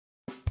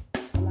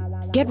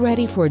Get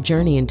ready for a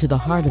journey into the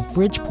heart of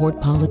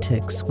Bridgeport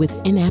politics with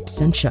In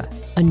Absentia,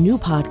 a new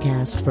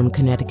podcast from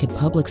Connecticut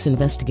Public's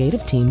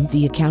investigative team,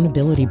 The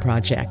Accountability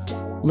Project.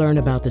 Learn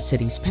about the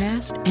city's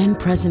past and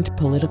present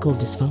political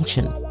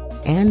dysfunction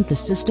and the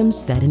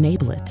systems that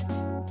enable it.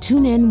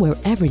 Tune in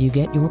wherever you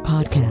get your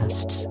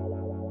podcasts.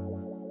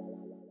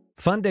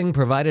 Funding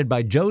provided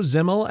by Joe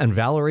Zimmel and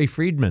Valerie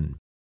Friedman.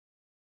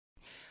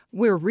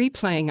 We're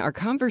replaying our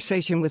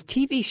conversation with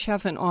TV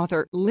chef and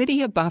author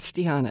Lidia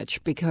Bastianich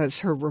because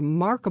her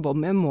remarkable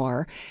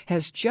memoir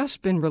has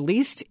just been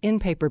released in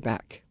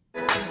paperback.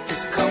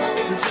 Just come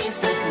over here,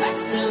 sit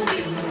next to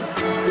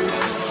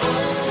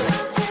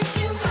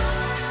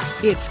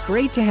me. It's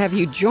great to have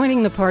you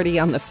joining the party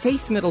on the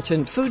Faith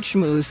Middleton Food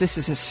Schmooze. This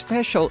is a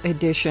special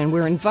edition.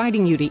 We're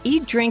inviting you to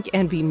eat, drink,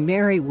 and be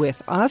merry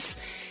with us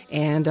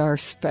and our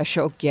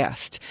special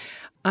guest.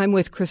 I'm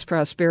with Chris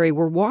Prosperi.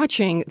 We're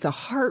watching the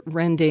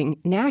heart-rending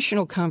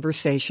national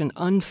conversation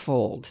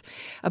unfold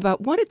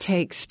about what it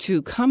takes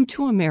to come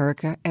to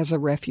America as a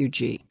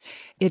refugee.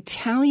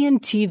 Italian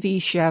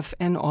TV chef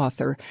and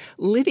author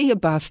Lidia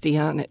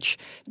Bastianich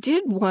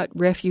did what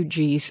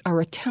refugees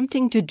are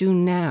attempting to do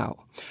now.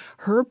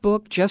 Her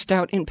book, just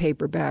out in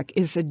paperback,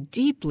 is a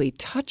deeply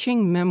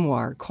touching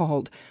memoir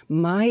called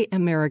My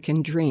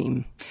American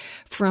Dream.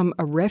 From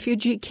a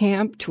refugee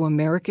camp to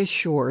America's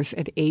shores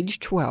at age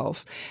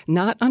 12,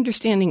 not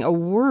understanding a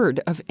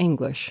word of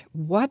English.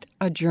 What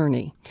a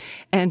journey.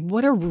 And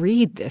what a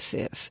read this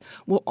is.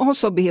 We'll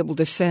also be able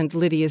to send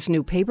Lidia's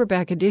new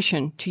paperback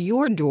edition to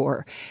your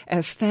door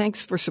as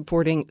thanks for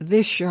supporting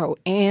this show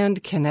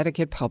and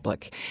Connecticut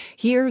Public.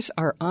 Here's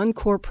our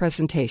encore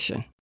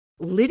presentation.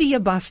 Lidia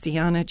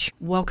Bastianich,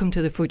 welcome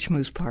to the Food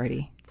Schmooze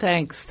Party.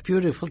 Thanks.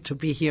 Beautiful to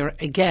be here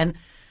again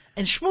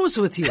and schmooze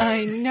with you.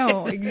 I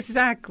know,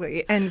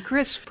 exactly. And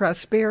Chris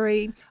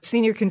Prosperi,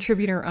 senior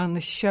contributor on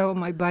the show,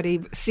 my buddy,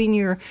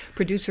 senior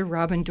producer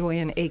Robin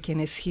Doyen-Aiken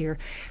is here.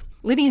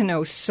 Lidia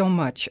knows so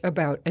much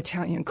about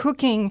Italian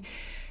cooking,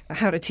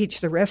 how to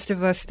teach the rest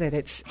of us that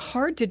it's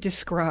hard to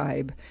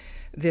describe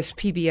this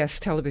PBS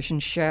television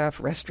chef,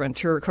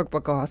 restaurateur,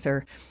 cookbook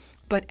author.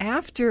 But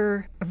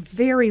after a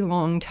very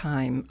long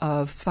time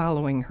of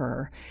following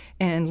her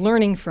and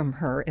learning from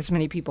her, as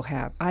many people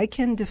have, I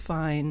can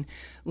define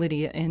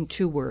Lidia in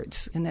two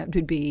words, and that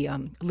would be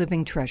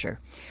living treasure.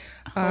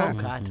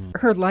 God.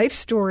 Her life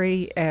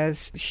story,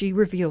 as she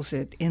reveals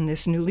it in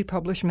this newly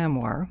published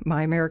memoir,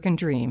 My American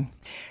Dream,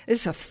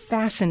 is a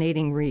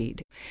fascinating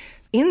read.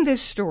 In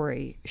this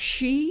story,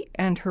 she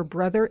and her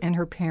brother and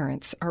her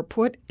parents are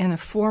put in a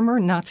former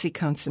Nazi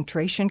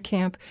concentration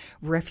camp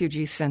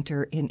refugee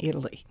center in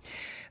Italy.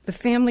 The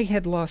family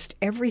had lost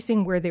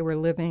everything where they were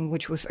living,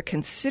 which was a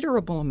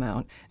considerable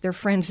amount. Their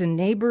friends and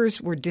neighbors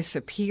were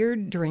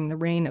disappeared during the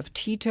reign of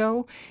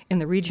Tito in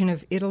the region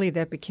of Italy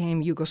that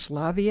became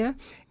Yugoslavia,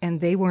 and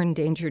they were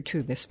endangered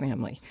to this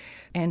family.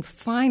 And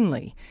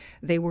finally,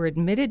 they were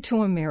admitted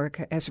to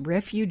America as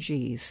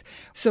refugees.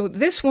 So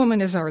this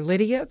woman is our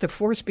Lidia, the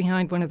force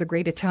behind one of the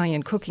great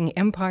Italian cooking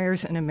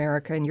empires in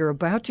America, and you're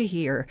about to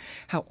hear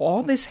how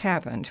all this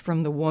happened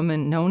from the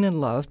woman known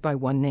and loved by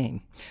one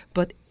name.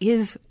 But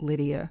is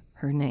Lidia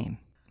her name?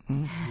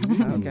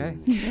 Okay.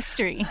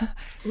 Mystery.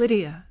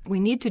 Lidia, we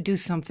need to do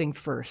something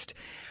first.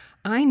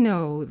 I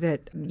know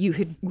that you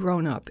had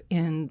grown up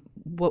in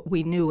what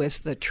we knew as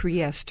the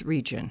Trieste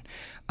region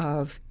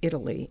of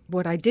Italy.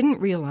 What I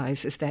didn't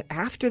realize is that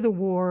after the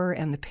war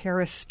and the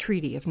Paris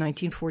Treaty of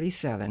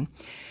 1947,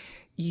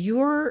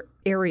 your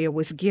area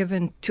was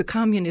given to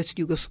communist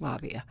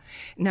Yugoslavia.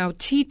 Now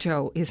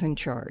Tito is in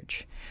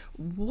charge.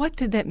 What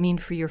did that mean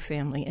for your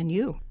family and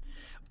you?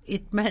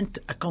 It meant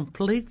a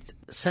complete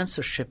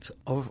censorship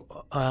of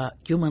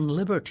human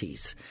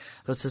liberties.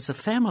 Because as a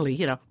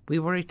family, we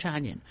were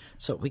Italian,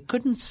 so we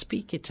couldn't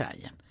speak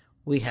Italian.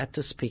 We had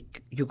to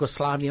speak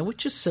Yugoslavian,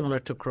 which is similar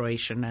to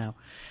Croatian now.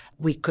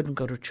 We couldn't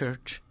go to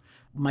church.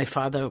 My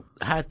father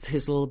had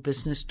his little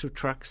business, 2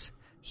 trucks.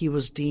 He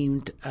was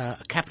deemed a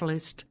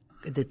capitalist.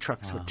 The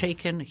trucks were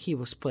taken. He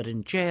was put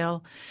in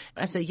jail.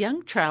 As a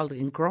young child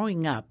in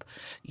growing up,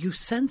 you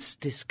sense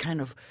this kind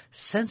of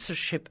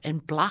censorship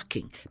and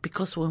blocking,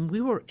 because when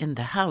we were in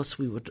the house,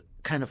 we would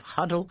kind of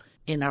huddle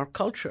in our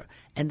culture,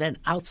 and then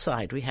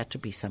outside we had to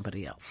be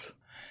somebody else.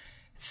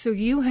 So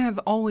you have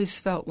always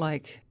felt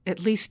like at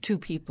least 2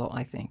 people,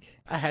 I think.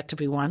 I had to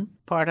be one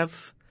part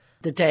of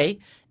the day,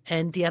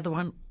 and the other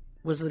one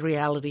was the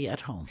reality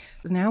at home.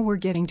 Now we're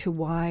getting to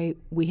why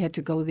we had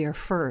to go there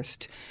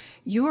first.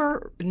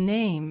 Your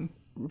name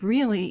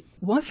really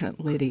wasn't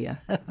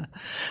Lidia.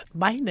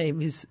 My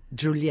name is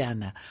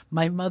Giuliana.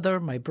 My mother,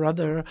 my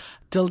brother,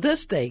 till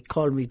this day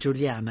call me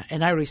Giuliana,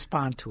 and I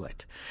respond to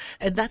it.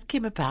 And that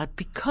came about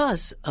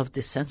because of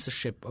the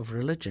censorship of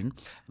religion.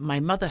 My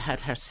mother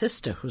had her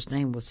sister, whose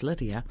name was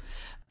Lydia,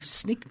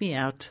 sneak me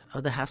out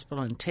of the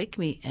hospital and take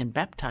me and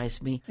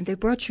baptize me. And they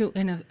brought you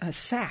in a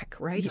sack,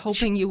 right?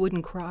 Hoping you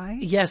wouldn't cry?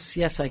 Yes.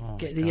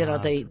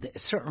 They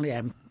certainly,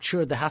 I'm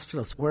sure the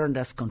hospitals weren't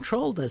as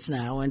controlled as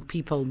now, and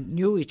people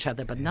knew each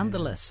other. But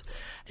nonetheless,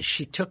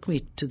 she took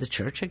me to the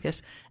church, I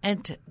guess,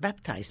 and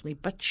baptized me.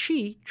 But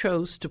she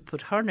chose to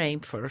put her name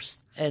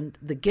first and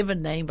the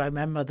given name by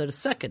my mother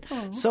second.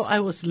 Oh. So I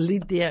was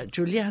Lydia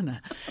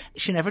Juliana.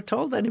 She never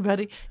told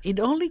anybody. It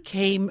only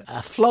came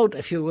afloat,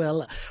 if you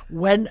will,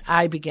 when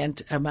I began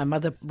to, my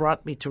mother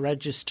brought me to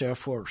register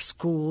for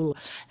school.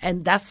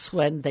 And that's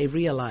when they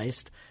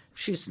realized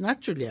she's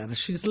not Juliana,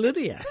 she's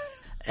Lydia.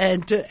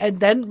 And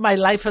then my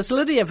life as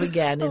Lydia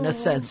began, in a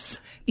sense.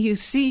 You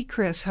see,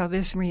 Chris, how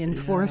this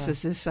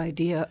reinforces this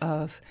idea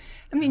of,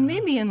 I mean,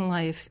 maybe in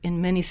life,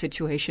 in many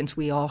situations,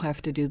 we all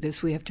have to do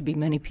this. We have to be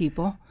many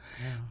people.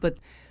 Yeah. But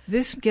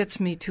this gets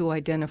me to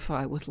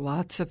identify with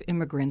lots of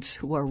immigrants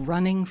who are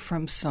running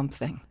from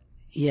something.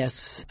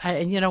 Yes.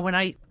 When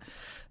I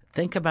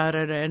think about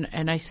it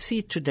and I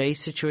see today's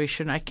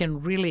situation, I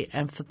can really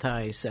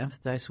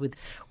empathize with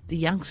the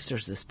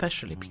youngsters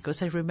especially,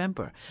 because I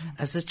remember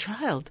as a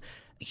child,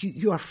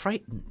 you are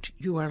frightened,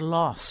 you are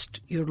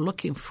lost, you're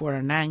looking for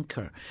an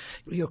anchor,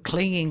 you're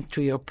clinging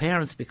to your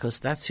parents because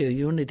that's your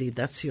unity,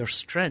 that's your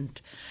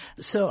strength.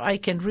 So I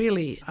can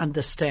really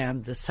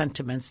understand the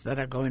sentiments that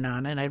are going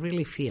on, and I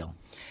really feel.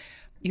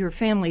 Your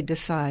family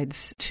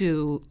decides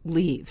to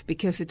leave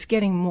because it's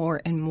getting more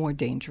and more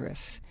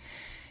dangerous.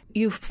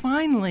 You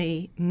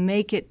finally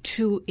make it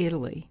to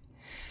Italy.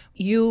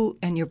 You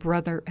and your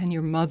brother and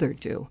your mother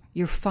do.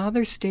 Your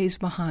father stays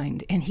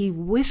behind, and he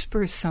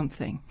whispers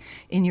something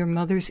in your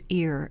mother's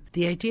ear.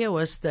 The idea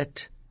was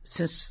that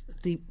since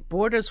the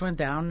borders went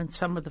down and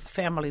some of the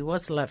family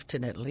was left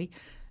in Italy,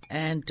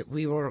 and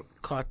we were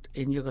caught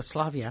in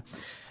Yugoslavia,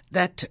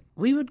 that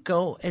we would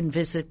go and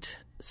visit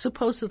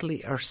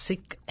supposedly our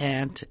sick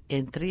aunt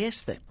in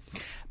Trieste.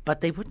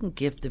 But they wouldn't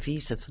give the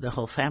visa to the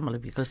whole family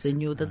because they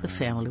knew that the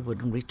family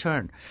wouldn't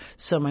return.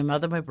 So my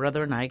mother, my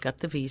brother, and I got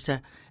the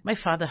visa. My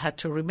father had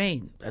to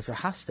remain as a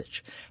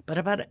hostage. But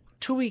about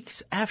 2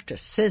 weeks after,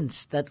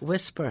 since that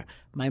whisper,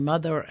 my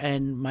mother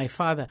and my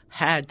father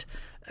had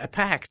a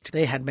pact.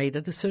 They had made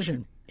a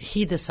decision.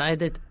 He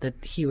decided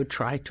that he would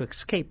try to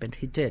escape, and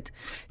he did.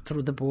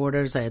 Through the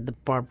borders, I had the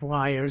barbed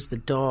wires, the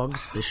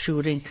dogs, the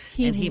shooting,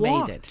 and he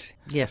walked. made it.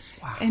 Yes.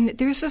 Wow. And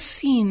there's a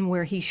scene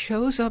where he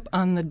shows up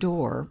on the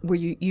door, where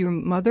your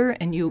mother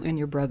and you and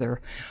your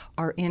brother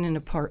are in an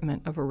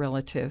apartment of a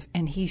relative,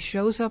 and he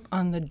shows up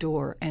on the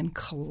door and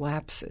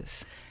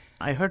collapses.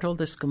 I heard all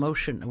this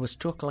commotion. It was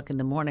 2 o'clock in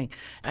the morning.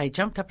 I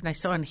jumped up and I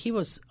saw him. He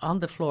was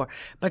on the floor,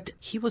 but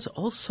he was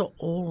also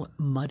all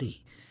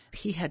muddy.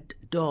 He had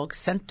dogs,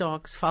 scent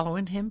dogs,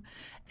 following him,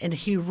 and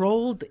he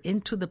rolled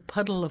into the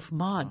puddle of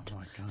mud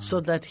so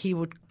that he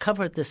would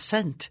cover the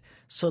scent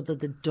so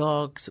that the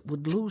dogs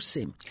would lose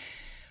him.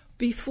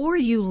 Before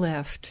you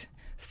left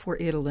for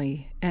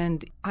Italy,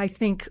 and I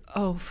think,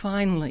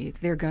 finally,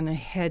 they're going to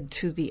head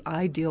to the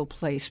ideal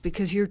place,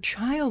 because your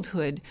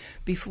childhood,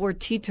 before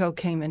Tito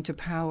came into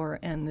power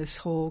and this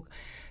whole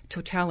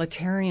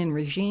totalitarian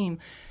regime,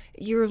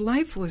 your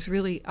life was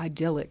really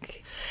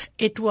idyllic.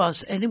 It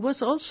was, and it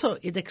was also,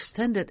 it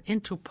extended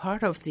into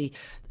part of the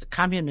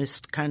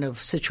communist kind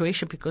of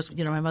situation because,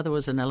 my mother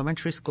was an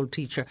elementary school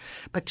teacher,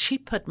 but she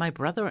put my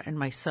brother and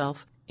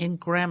myself in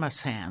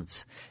Grandma's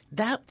hands.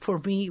 That, for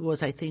me,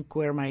 was, I think,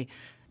 where my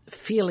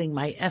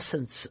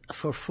essence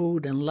for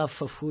food and love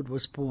for food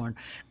was born.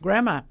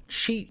 Grandma,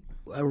 she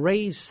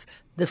raised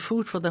the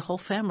food for the whole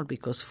family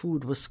because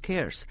food was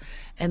scarce.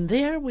 And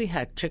there we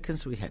had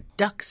chickens, we had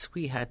ducks,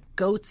 we had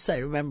goats. I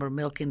remember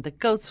milking the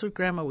goats with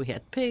Grandma. We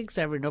had pigs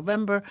every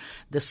November,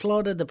 the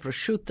slaughter, the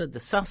prosciutto, the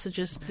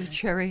sausages. The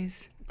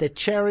cherries. The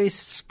cherries,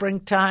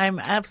 springtime,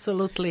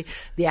 absolutely.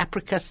 The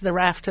apricots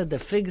thereafter, the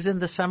figs in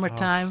the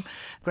summertime.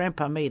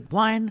 Grandpa made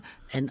wine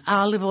and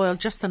olive oil,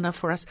 just enough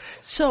for us.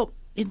 So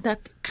in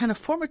that kind of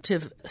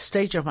formative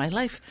stage of my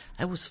life,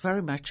 I was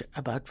very much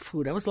about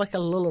food. I was like a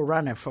little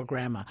runner for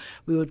Grandma.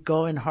 We would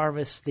go and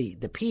harvest the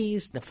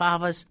peas, the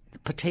favas, the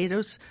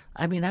potatoes.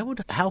 I mean, I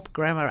would help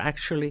Grandma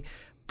actually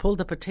pull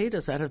the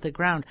potatoes out of the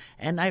ground.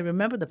 And I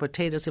remember the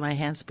potatoes in my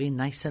hands being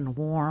nice and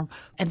warm.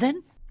 And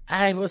then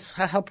I was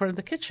a helper in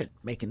the kitchen,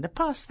 making the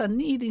pasta,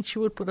 kneading. She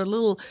would put a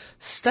little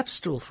step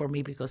stool for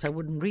me because I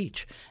wouldn't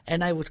reach.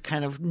 And I would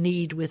kind of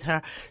knead with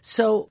her.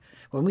 So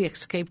when we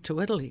escaped to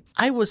Italy,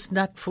 I was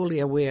not fully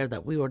aware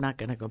that we were not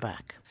going to go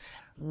back.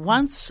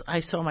 Once I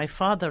saw my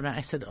father, and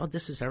I said,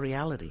 this is a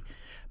reality.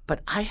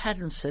 But I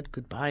hadn't said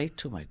goodbye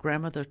to my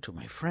grandmother, to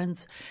my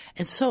friends.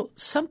 And so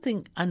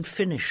something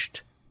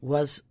unfinished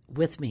was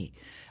with me.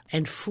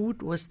 And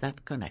food was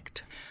that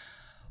connect.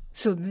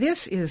 So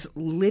this is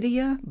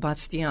Lydia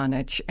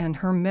Bastianich, and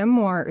her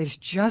memoir is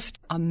just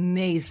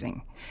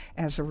amazing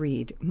as a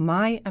read,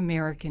 My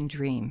American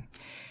Dream.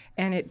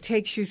 And it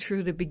takes you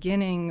through the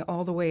beginning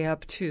all the way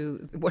up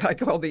to what I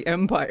call the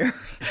empire,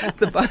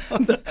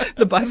 the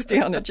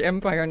Bastianich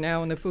empire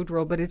now in the food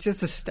world. But it's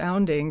just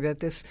astounding that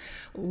this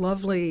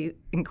lovely,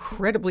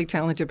 incredibly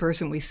talented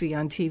person we see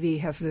on TV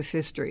has this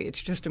history.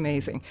 It's just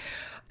amazing.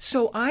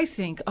 So I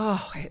think,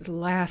 at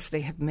last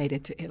they have made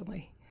it to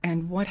Italy.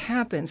 And what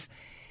happens?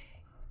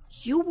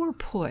 You were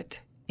put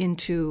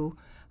into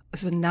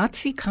the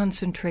Nazi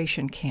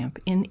concentration camp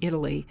in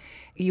Italy.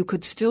 You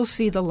could still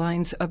see the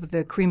lines of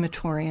the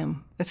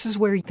crematorium. This is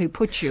where they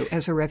put you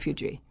as a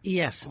refugee.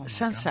 Yes,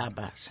 San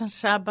Saba. San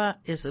Saba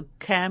is a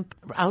camp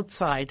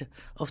outside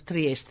of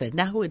Trieste.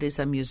 Now it is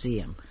a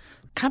museum.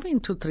 Coming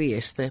to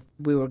Trieste,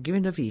 we were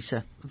given a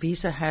visa.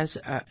 Visa has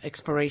an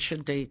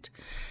expiration date,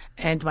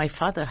 and my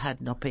father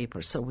had no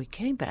papers. So we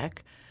came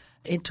back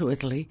into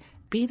Italy,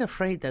 being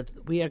afraid that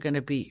we are going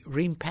to be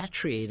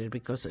repatriated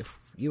because if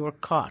you were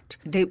caught.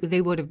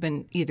 They would have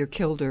been either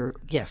killed or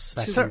yes,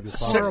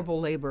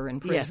 horrible labor in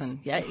prison.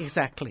 Yes, yeah,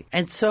 exactly.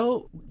 And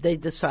so they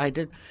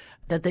decided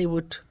that they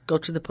would go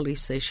to the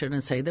police station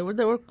and say there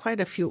were quite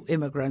a few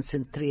immigrants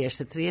in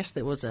Trieste.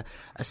 Trieste was a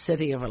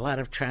city of a lot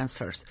of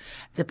transfers.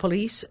 The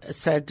police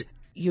said,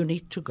 you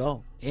need to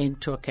go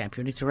into a camp.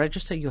 You need to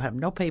register. You have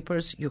no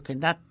papers. You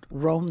cannot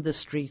roam the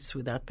streets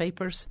without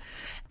papers.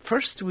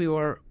 First, we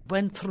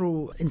went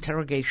through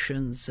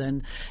interrogations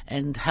and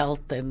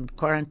health and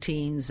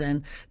quarantines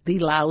and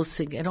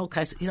delousing and all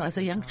kinds. As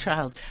a young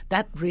child,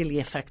 that really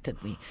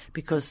affected me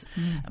because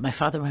my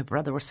father and my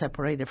brother were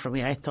separated from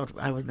me. I thought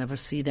I would never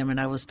see them, and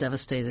I was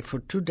devastated. For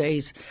 2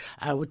 days,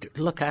 I would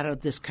look out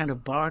of this kind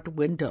of barred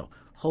window,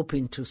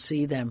 hoping to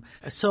see them.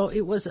 So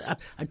it was a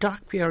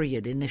dark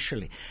period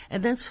initially.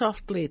 And then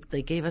softly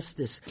they gave us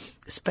this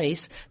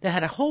space. They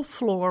had a whole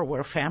floor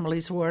where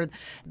families were.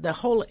 The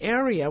whole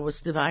area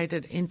was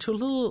divided into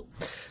little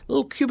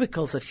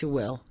cubicles, if you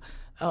will,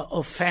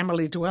 of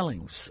family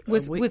dwellings.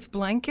 With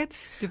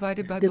blankets,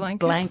 divided by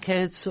blankets?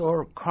 Blankets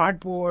or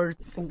cardboard.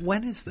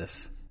 When is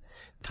this?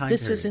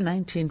 This is in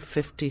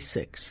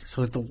 1956.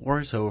 So the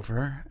war's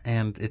over,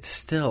 and it's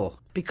still...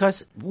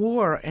 Because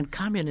war and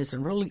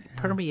communism really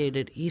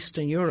permeated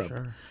Eastern Europe.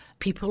 Sure.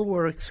 People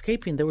were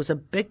escaping. There was a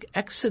big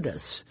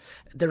exodus.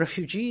 The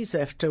refugees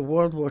after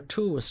World War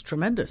II was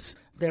tremendous.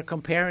 They're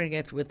comparing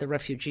it with the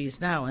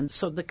refugees now. And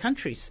so the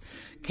countries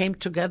came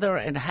together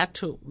and had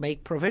to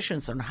make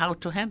provisions on how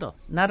to handle,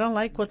 not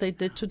unlike what they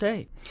did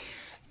today.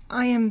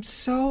 I am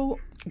so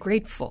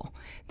grateful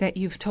that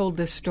you've told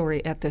this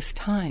story at this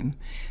time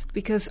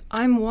because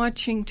I'm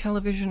watching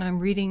television, I'm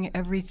reading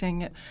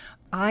everything.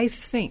 I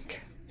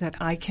think that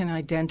I can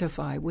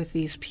identify with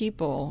these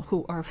people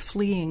who are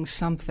fleeing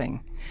something,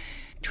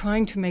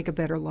 trying to make a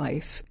better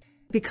life,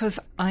 because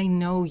I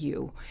know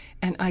you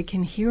and I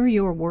can hear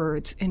your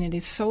words, and it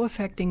is so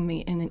affecting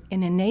me and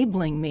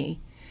enabling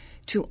me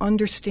to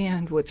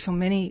understand what so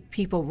many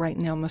people right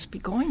now must be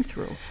going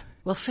through.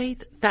 Well,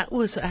 Faith, that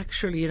was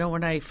actually,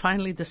 when I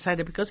finally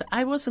decided, because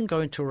I wasn't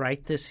going to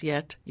write this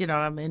yet.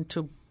 I'm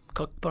into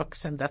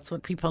cookbooks, and that's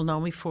what people know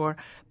me for.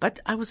 But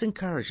I was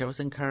encouraged. I was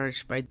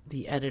encouraged by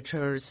the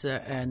editors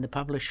and the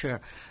publisher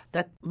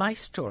that my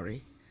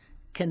story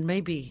can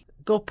maybe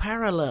go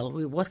parallel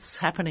with what's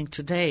happening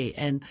today.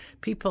 And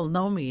people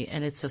know me,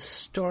 and it's a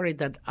story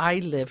that I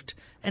lived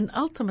and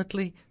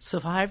ultimately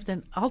survived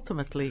and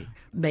ultimately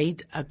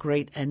made a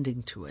great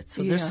ending to it.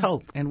 So there's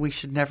hope. And we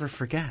should never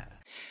forget.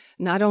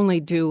 Not only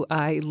do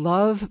I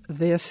love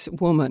this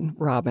woman,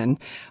 Robin,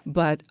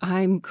 but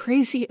I'm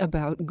crazy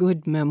about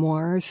good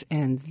memoirs,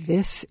 and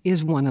this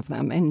is one of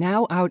them, and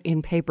now out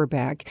in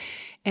paperback.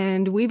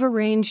 And we've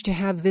arranged to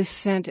have this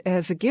sent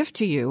as a gift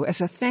to you,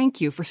 as a thank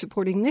you for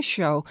supporting this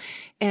show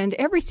and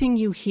everything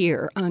you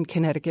hear on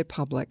Connecticut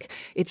Public.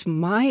 It's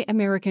My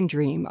American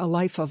Dream, A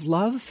Life of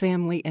Love,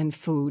 Family, and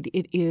Food.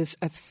 It is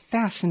a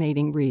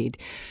fascinating read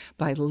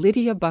by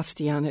Lydia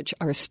Bastianich,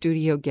 our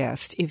studio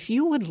guest. If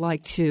you would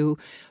like to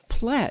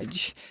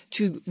pledge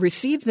to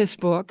receive this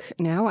book,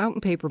 now out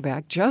in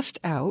paperback, just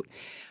out,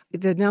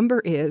 the number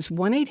is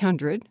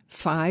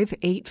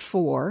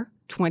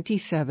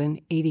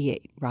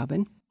 1-800-584-2788.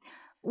 Robin?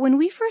 When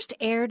we first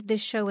aired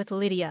this show with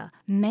Lydia,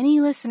 many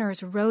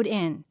listeners wrote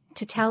in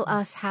to tell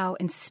us how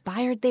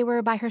inspired they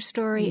were by her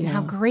story and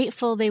how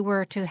grateful they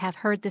were to have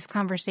heard this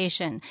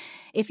conversation.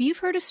 If you've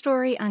heard a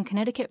story on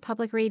Connecticut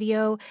Public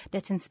Radio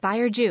that's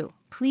inspired you,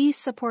 please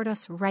support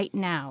us right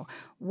now.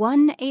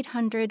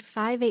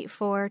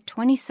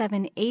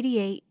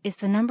 1-800-584-2788 is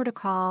the number to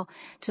call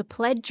to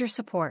pledge your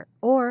support,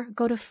 or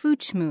go to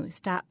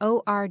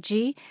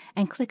foodschmooze.org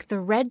and click the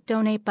red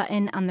donate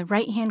button on the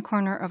right-hand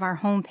corner of our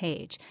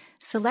homepage.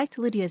 Select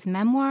Lydia's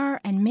memoir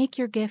and make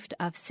your gift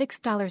of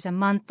 $6 a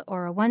month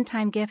or a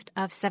one-time gift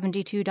of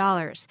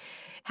 $72.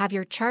 Have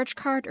your charge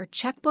card or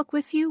checkbook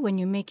with you when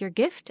you make your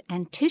gift,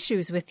 and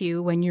tissues with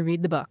you when you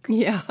read the book.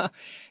 Yeah,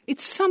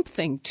 it's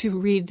something to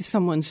read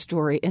someone's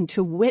story and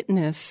to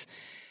witness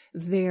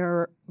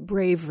their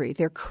bravery,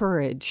 their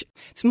courage.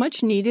 It's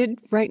much needed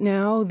right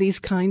now, these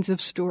kinds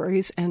of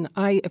stories, and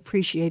I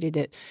appreciated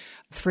it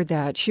for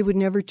that. She would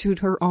never toot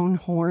her own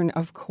horn,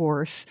 of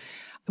course.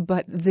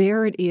 But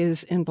there it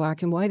is in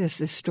black and white as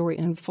this story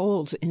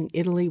unfolds in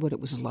Italy, what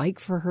it was like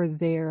for her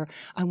there.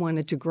 I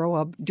wanted to grow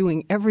up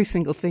doing every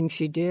single thing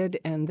she did,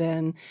 and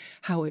then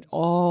how it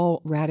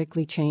all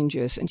radically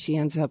changes, and she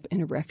ends up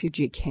in a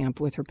refugee camp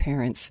with her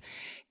parents.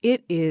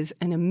 It is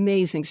an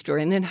amazing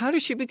story. And then how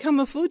does she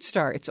become a food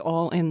star? It's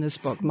all in this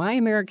book, My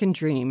American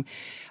Dream.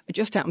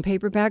 Just out in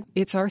paperback,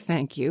 it's our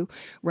thank you.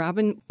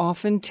 Robin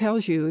often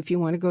tells you if you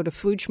want to go to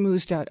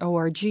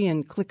foodschmooze.org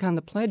and click on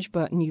the pledge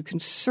button, you can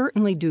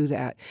certainly do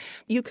that.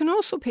 You can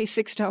also pay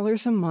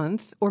 $6 a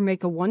month or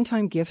make a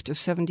one-time gift of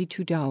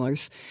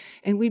 $72,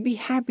 and we'd be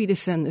happy to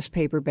send this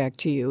paperback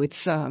to you.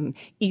 It's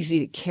easy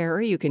to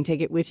carry. You can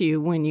take it with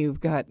you when you've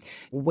got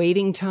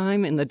waiting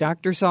time in the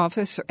doctor's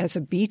office as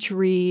a beach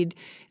read.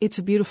 It's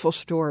a beautiful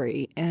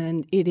story,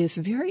 and it is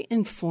very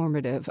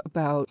informative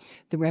about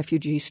the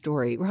refugee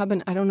story.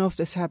 Robin, I don't know if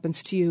this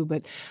happens to you,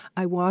 but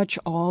I watch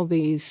all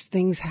these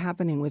things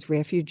happening with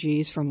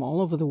refugees from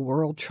all over the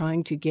world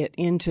trying to get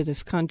into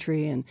this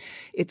country, and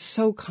it's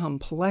so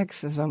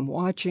complex as I'm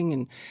watching.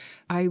 And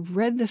I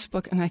read this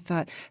book, and I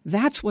thought,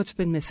 that's what's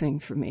been missing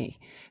for me,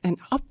 an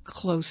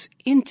up-close,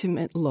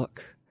 intimate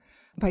look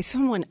by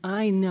someone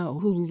I know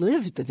who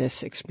lived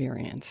this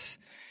experience.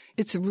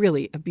 It's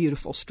really a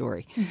beautiful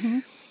story. Mm-hmm.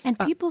 And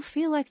people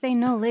feel like they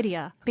know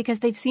Lydia because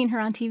they've seen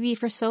her on TV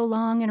for so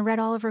long and read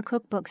all of her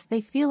cookbooks.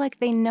 They feel like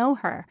they know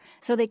her,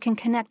 so they can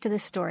connect to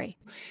this story.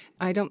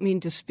 I don't mean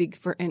to speak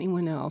for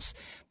anyone else,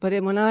 but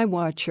when I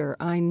watch her,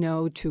 I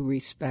know to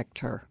respect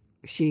her.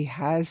 She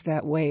has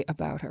that way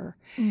about her.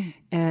 Mm.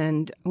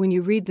 And when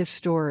you read this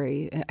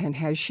story and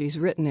as she's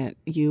written it,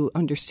 you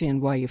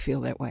understand why you feel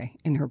that way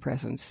in her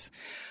presence.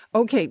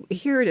 Okay,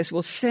 here it is.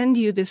 We'll send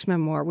you this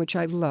memoir, which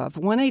I love.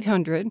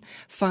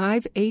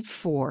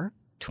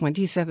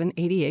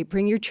 1-800-584-2788.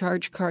 Bring your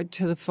charge card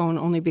to the phone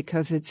only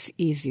because it's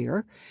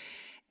easier.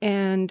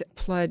 And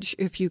pledge,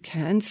 if you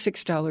can,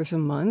 $6 a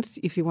month.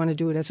 If you want to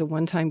do it as a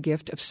one-time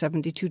gift of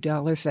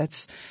 $72,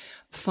 that's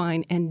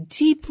fine and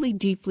deeply,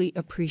 deeply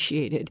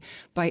appreciated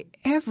by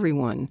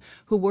everyone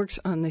who works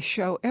on the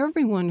show,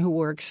 everyone who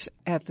works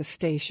at the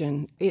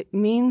station. It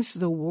means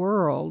the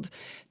world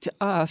to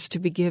us to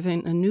be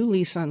given a new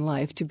lease on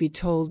life, to be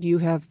told you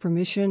have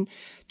permission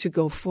to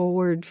go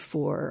forward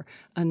for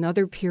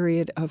another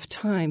period of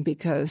time,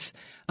 because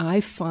I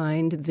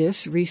find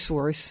this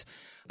resource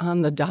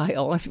on the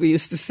dial, as we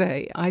used to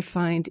say. I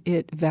find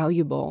it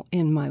valuable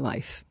in my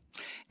life.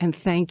 And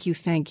thank you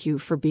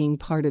for being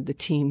part of the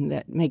team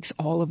that makes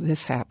all of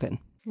this happen.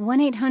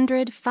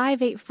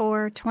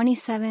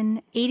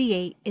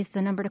 1-800-584-2788 is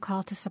the number to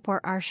call to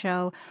support our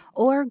show,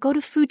 or go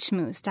to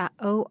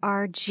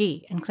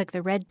foodschmooze.org and click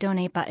the red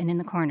donate button in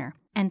the corner.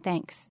 And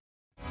thanks.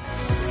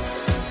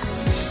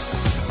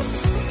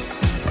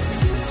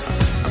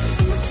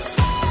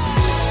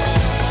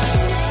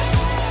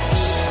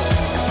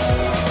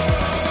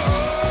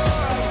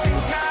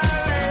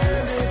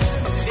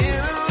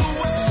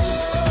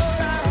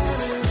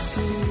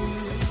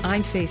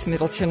 I'm Faith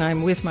Middleton.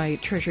 I'm with my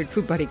treasured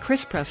food buddy,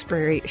 Chris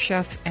Prosperi,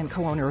 chef and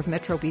co-owner of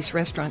Metro Beast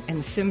Restaurant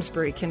in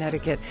Simsbury,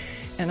 Connecticut.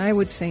 And I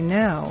would say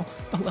now,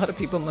 a lot of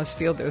people must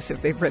feel this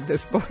if they've read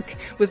this book,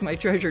 with my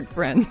treasured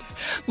friend,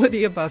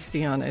 Lydia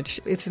Bastianich.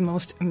 It's the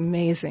most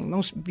amazing,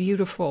 most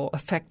beautiful,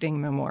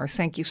 affecting memoir.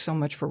 Thank you so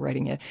much for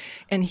writing it.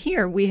 And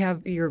here we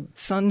have your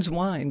son's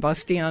wine,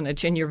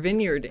 Bastianich, in your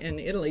vineyard in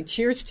Italy.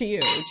 Cheers to you.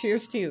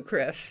 Cheers to you,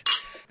 Chris.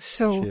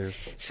 So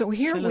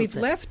here we've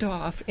left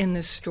off in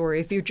this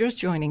story. If you're just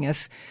joining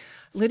us,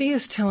 Lydia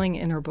is telling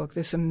in her book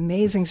this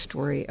amazing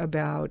story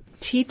about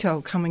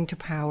Tito coming to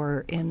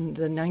power in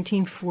the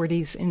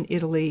 1940s in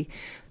Italy.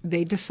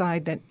 They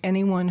decide that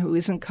anyone who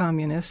isn't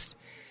communist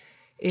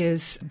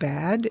is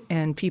bad,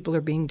 and people are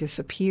being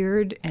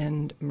disappeared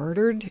and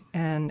murdered,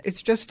 and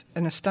it's just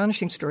an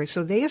astonishing story.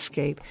 So they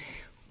escape.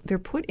 They're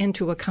put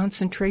into a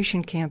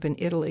concentration camp in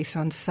Italy,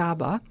 San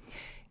Saba,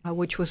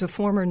 which was a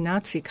former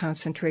Nazi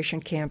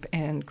concentration camp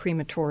and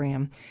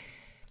crematorium.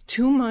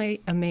 To my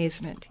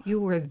amazement, you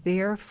were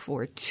there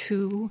for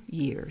 2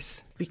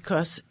 years.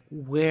 Because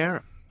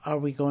where are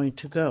we going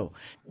to go?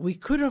 We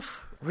could have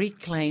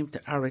reclaimed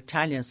our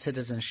Italian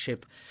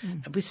citizenship.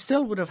 We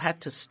still would have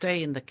had to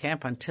stay in the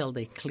camp until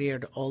they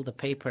cleared all the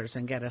papers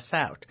and get us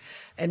out.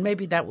 And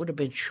maybe that would have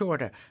been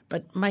shorter.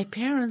 But my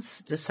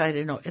parents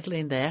decided, no,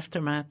 Italy in the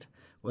aftermath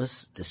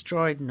was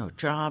destroyed, no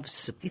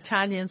jobs.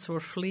 Italians were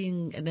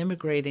fleeing and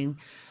immigrating.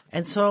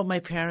 And so my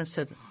parents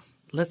said,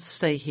 let's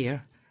stay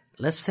here.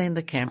 Let's stay in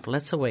the camp.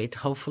 Let's await.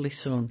 Hopefully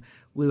soon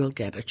we will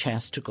get a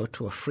chance to go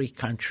to a free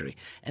country.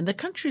 And the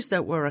countries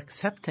that were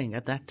accepting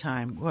at that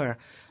time were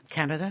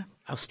Canada,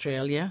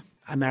 Australia,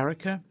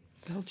 America,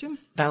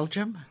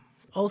 Belgium,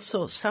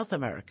 also South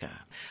America.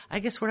 I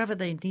guess wherever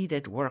they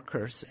needed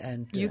workers.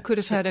 And you could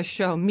have had a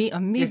show, Mi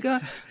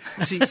Amiga.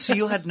 So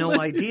you had no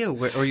idea,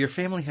 or your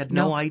family had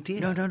no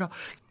idea? No.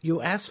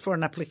 You asked for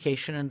an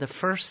application, and the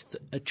first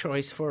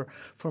choice for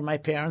my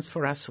parents,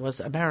 for us, was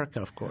America,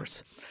 of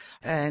course.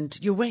 And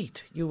you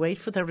wait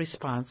for the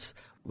response.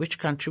 which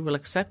country will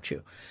accept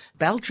you.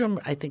 Belgium,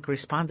 I think,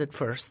 responded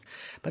first,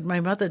 but my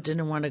mother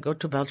didn't want to go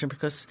to Belgium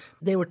because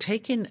they were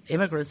taking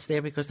immigrants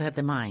there because they had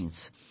the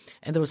mines.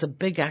 And there was a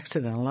big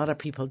accident. A lot of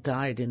people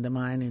died in the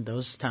mine in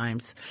those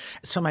times.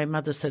 So my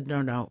mother said,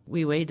 no,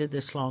 we waited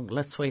this long.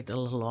 Let's wait a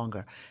little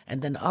longer.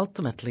 And then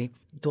ultimately,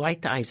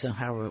 Dwight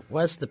Eisenhower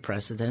was the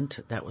president.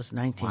 That was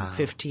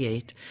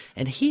 1958. Wow.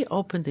 And he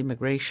opened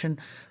immigration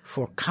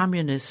for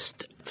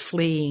communist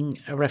fleeing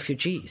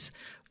refugees,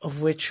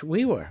 of which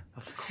we were.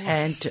 Of course.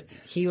 And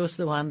he was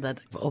the one that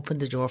opened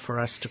the door for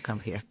us to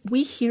come here.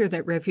 We hear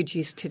that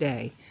refugees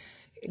today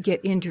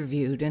get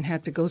interviewed and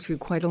have to go through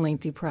quite a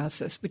lengthy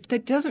process, but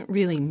that doesn't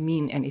really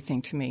mean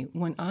anything to me.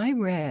 When I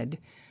read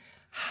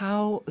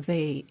how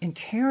they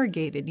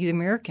interrogated you, the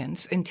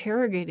Americans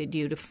interrogated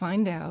you to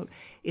find out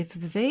if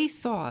they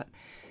thought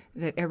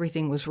that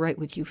everything was right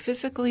with you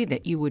physically,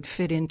 that you would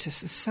fit into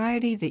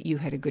society, that you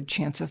had a good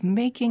chance of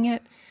making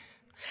it.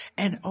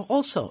 And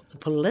also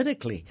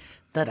politically,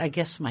 that I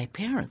guess my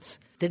parents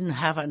didn't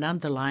have an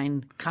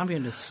underlying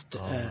communist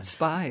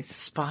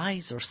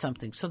spies or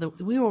something. So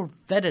that we were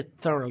vetted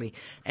thoroughly.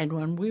 And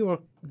when we were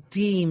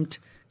deemed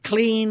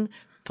clean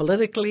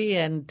politically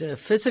and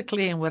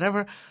physically and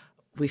whatever,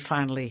 we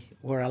finally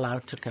were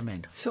allowed to come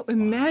in. So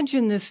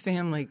imagine this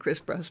family,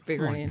 Chris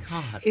Prosperian. Oh,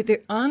 my God.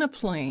 They're on a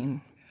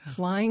plane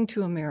flying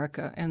to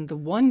America, and the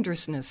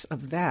wondrousness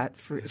of that,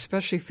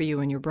 especially for you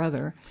and your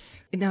brother.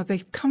 Now, they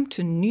come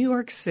to New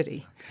York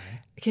City. Okay.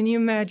 Can you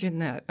imagine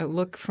that? A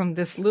look from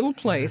this little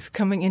place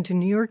coming into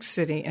New York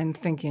City and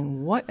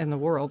thinking, what in the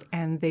world?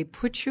 And they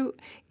put you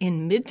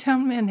in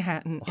Midtown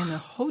Manhattan in a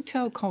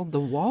hotel called the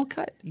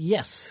Walcott?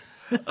 Yes.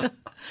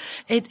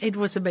 It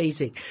was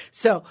amazing.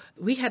 So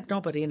we had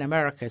nobody in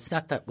America. It's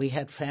not that we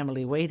had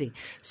family waiting.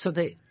 So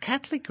the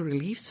Catholic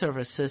Relief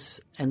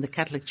Services and the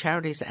Catholic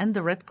Charities and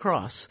the Red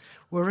Cross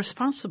were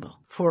responsible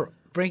for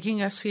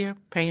bringing us here,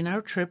 paying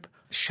our trip,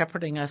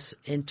 shepherding us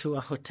into a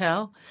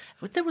hotel.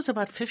 There was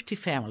about 50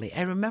 family.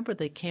 I remember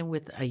they came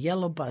with a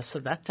yellow bus.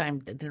 At that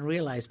time, they didn't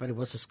realize, but it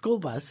was a school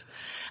bus.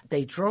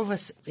 They drove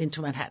us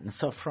into Manhattan.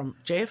 So from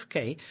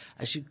JFK,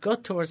 as you go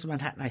towards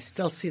Manhattan, I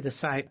still see the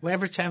sign.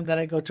 Every time that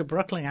I go to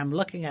Brooklyn, I'm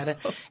looking at it,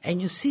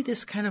 and you see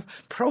this kind of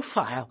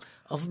profile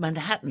of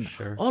Manhattan.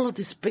 Sure. All of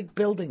these big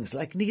buildings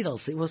like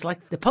needles. It was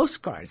like the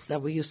postcards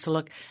that we used to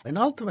look. And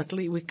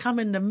ultimately, we come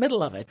in the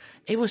middle of it.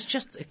 It was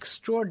just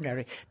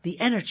extraordinary. The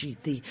energy,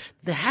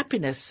 the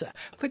happiness.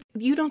 But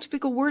you don't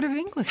speak a word of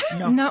English.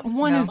 No. Not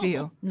one of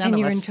you. None of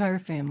your us. Entire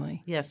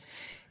family. Yes.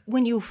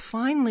 When you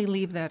finally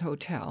leave that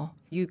hotel,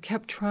 you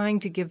kept trying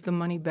to give the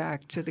money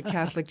back to the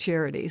Catholic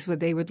Charities, where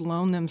they would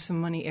loan them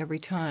some money every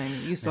time.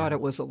 You thought it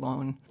was a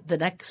loan. The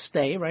next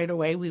day, right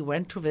away, we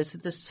went to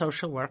visit the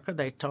social worker.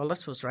 They told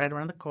us it was right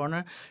around the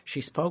corner.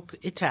 She spoke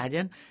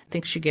Italian. I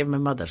think she gave my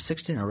mother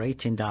 $16 or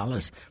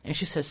 $18. And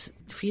she says,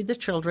 feed the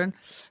children.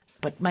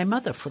 But my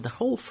mother, for the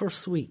whole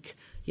first week,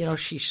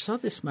 she saw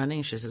this money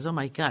and she says, oh,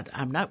 my God,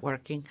 I'm not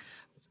working.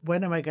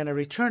 When am I going to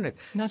return it?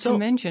 Not to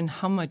mention,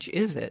 how much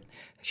is it?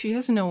 She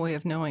has no way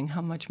of knowing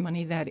how much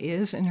money that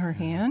is in her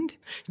hand.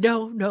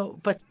 No,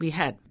 but we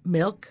had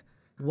milk,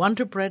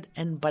 Wonder Bread,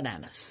 and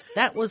bananas.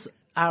 That was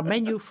our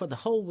menu for the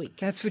whole week.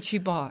 That's what she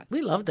bought.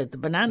 We loved it. The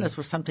bananas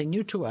were something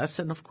new to us,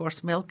 and of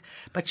course milk.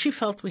 But she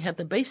felt we had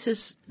the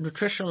basis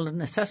nutritional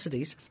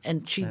necessities,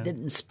 and she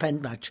didn't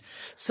spend much.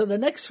 So the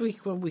next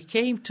week when we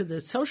came to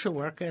the social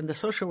worker, and the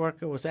social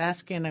worker was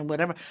asking and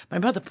whatever, my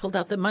mother pulled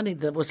out the money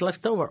that was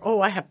left over.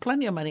 Oh, I have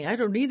plenty of money. I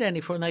don't need any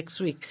for next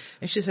week.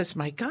 And she says,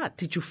 my God,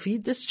 did you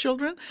feed these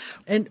children?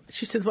 And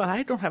she said, well,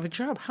 I don't have a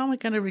job. How am I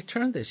going to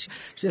return this? She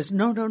says,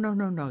 no.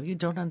 You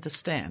don't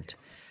understand.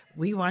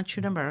 We want you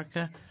in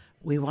America.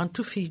 We want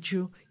to feed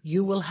you.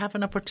 You will have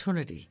an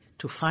opportunity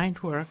to find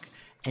work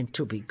and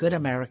to be good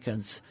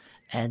Americans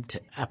and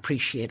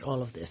appreciate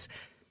all of this.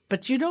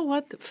 But you know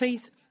what,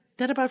 Faith?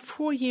 That about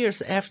 4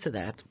 years after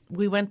that,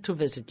 we went to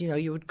visit.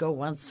 You would go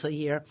once a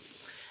year.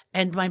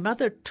 And my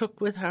mother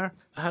took with her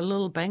her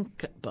little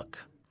bank book.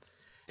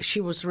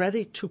 She was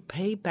ready to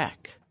pay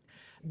back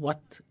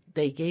what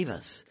they gave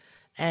us.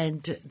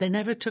 And they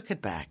never took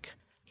it back.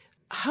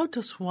 How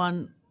does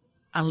one,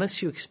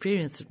 unless you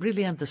experience,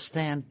 really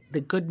understand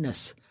the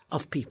goodness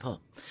of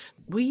people?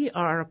 We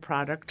are a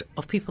product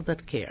of people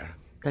that care,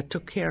 that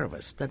took care of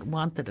us, that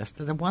wanted us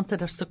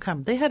to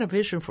come. They had a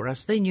vision for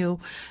us. They knew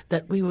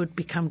that we would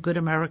become good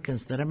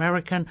Americans, that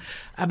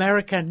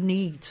America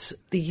needs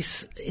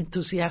these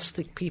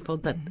enthusiastic people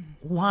that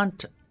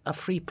want a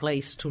free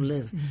place to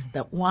live,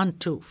 that want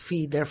to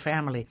feed their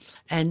family.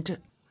 And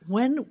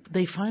when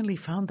they finally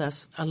found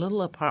us a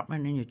little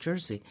apartment in New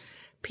Jersey,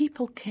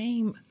 people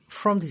came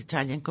from the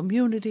Italian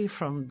community,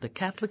 from the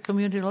Catholic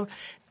community.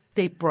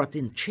 They brought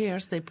in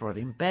chairs, they brought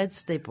in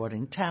beds, they brought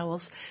in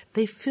towels.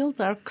 They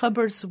filled our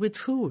cupboards with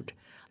food.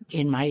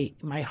 In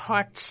my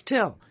heart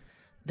still,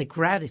 the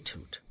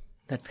gratitude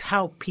that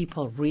how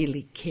people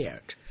really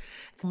cared.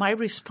 My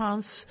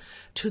response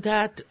to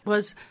that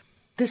was,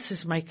 this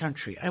is my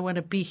country. I want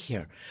to be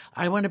here.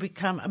 I want to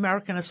become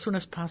American as soon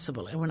as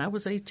possible. And when I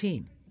was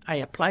 18, I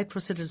applied for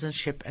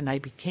citizenship and I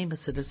became a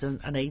citizen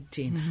at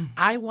 18.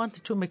 I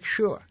wanted to make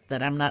sure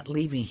that I'm not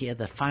leaving here,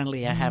 that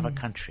finally I have a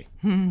country.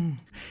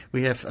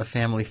 We have a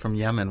family from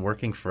Yemen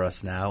working for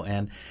us now,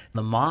 and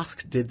the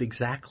mosque did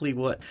exactly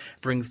what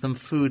brings them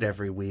food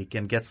every week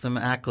and gets them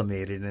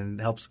acclimated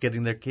and helps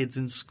getting their kids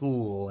in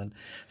school. And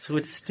so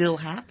it's still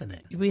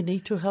happening. We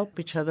need to help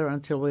each other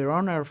until we're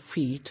on our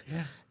feet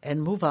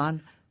and move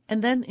on.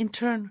 And then in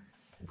turn,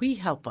 we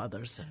help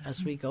others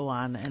as we go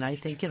on. And I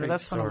think,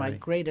 that's one of my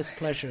greatest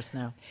pleasures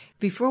now.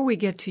 Before we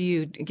get to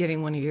you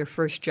getting one of your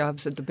first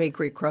jobs at the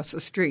bakery across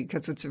the street,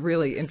 because it's a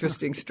really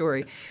interesting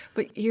story,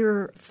 but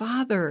your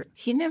father,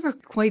 he never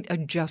quite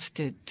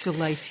adjusted to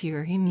life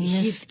here. He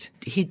missed.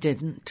 He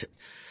didn't.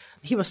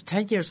 He was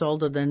 10 years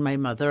older than my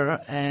mother,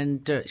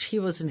 and he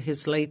was in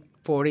his late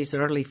 40s,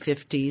 early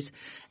 50s.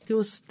 He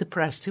was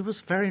depressed. He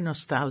was very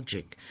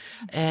nostalgic.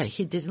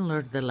 He didn't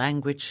learn the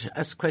language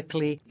as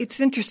quickly. It's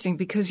interesting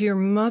because your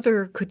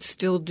mother could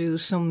still do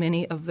so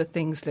many of the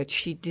things that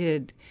she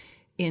did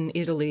in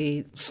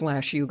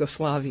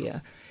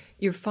Italy/Yugoslavia.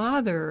 Your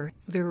father,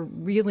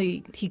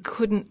 he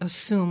couldn't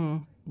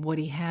assume what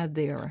he had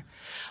there.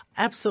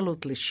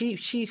 Absolutely.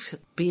 She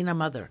being a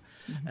mother,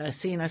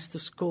 seeing us to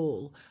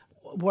school,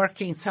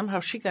 working, somehow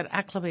she got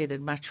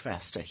acclimated much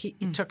faster.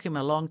 It took him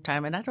a long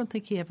time, and I don't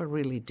think he ever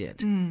really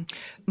did.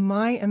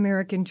 My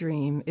American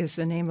Dream is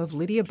the name of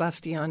Lydia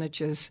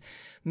Bastianich's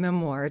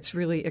memoir. It's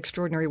really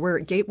extraordinary. We're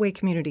at Gateway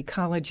Community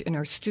College in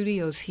our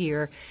studios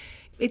here.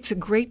 It's a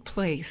great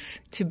place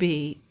to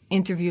be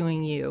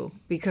interviewing you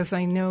because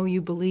I know you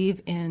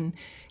believe in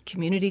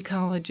community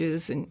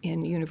colleges and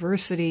in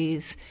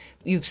universities.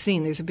 You've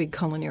seen there's a big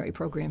culinary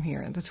program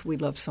here, and that's what we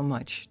love so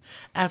much.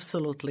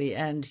 Absolutely,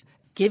 and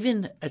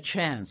given a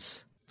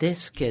chance,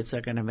 these kids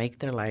are going to make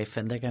their life,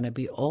 and they're going to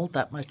be all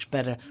that much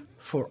better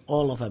for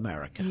all of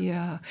America.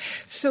 Yeah.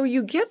 So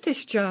you get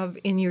this job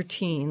in your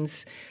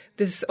teens,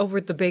 this over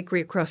at the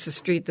bakery across the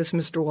street, this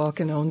Mr.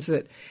 Walken owns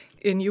it,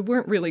 and you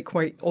weren't really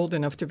quite old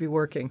enough to be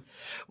working.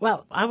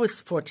 Well, I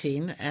was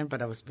 14,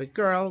 but I was a big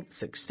girl.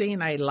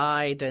 16, I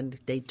lied, and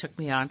they took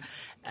me on.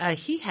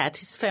 He had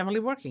his family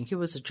working. He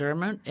was a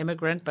German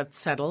immigrant, but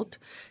settled.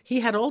 He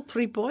had all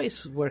 3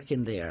 boys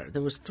working there.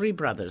 There was 3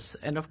 brothers,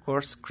 and of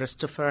course,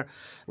 Christopher.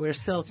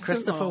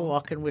 Christopher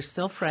Walken. We're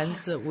still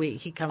friends.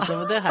 He comes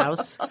over the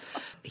house.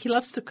 He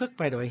loves to cook,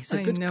 by the way. He's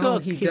a good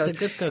cook. He's a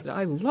good cook.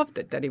 I loved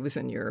it that he was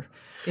in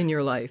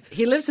your life.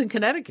 He lives in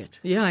Connecticut.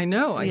 Yeah, I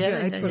know.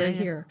 That's what I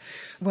hear.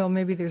 Well,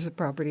 maybe there's a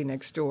property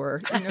next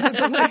door.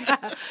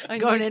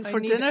 Going in for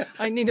dinner?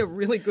 I need a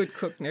really good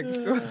cook next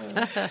door.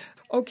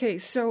 Okay,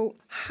 so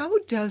how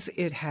does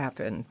it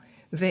happen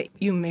that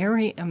you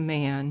marry a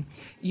man,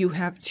 you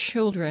have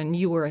children,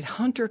 you were at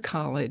Hunter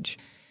College,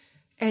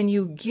 and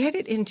you get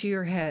it into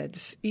your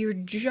heads, you're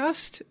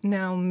just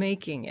now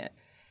making it,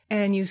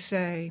 and you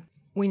say,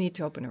 we need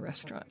to open a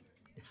restaurant?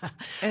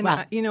 And,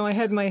 I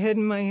had my head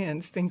in my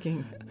hands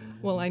thinking,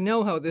 well, I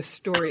know how this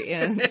story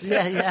ends.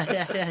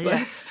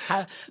 Yeah.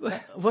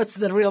 What's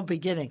the real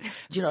beginning?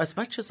 As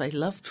much as I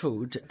loved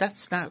food,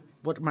 that's not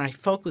what my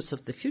focus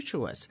of the future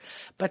was.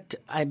 But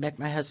I met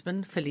my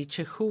husband, Felice,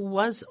 who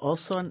was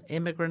also an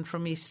immigrant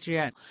from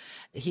Istria.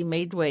 He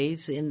made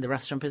waves in the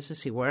restaurant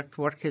business. He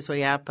worked his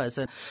way up as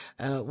a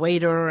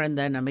waiter and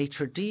then a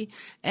maitre d',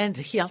 and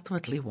he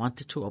ultimately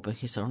wanted to open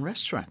his own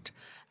restaurant.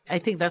 I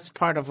think that's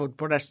part of what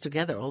brought us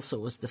together also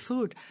was the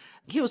food.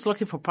 He was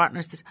looking for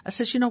partners. I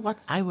said, you know what?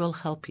 I will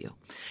help you.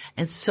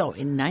 And so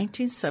in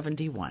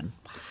 1971,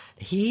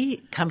 he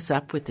comes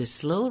up with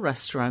this little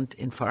restaurant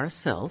in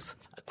Forest Hills,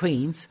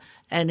 Queens,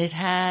 and it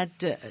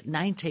had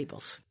 9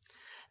 tables.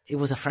 It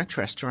was a French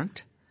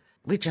restaurant.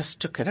 We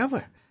just took it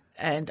over.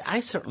 And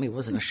I certainly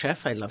wasn't a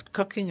chef. I loved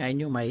cooking. I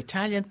knew my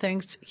Italian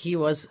things. He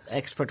was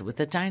expert with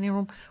the dining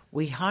room.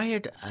 We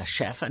hired a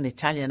chef, an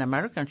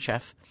Italian-American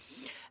chef.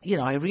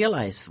 I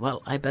realized,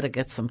 well, I better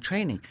get some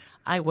training.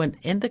 I went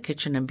in the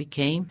kitchen and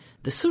became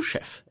the sous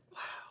chef. Wow.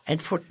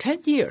 And for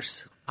 10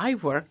 years, I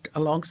worked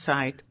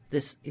alongside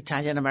this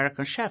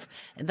Italian-American chef.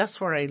 And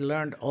that's where I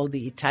learned all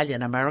the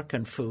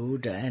Italian-American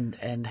food and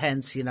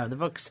hence, the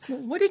books.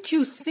 What did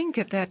you think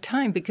at that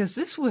time? Because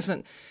this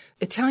wasn't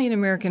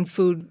Italian-American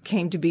food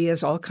came to be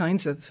as all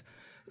kinds of,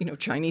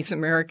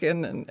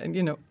 Chinese-American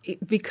and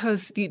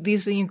because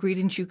these are the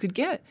ingredients you could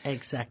get.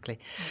 Exactly.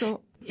 So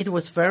it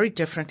was very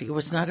different. It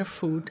was not a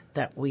food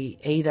that we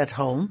ate at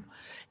home.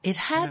 It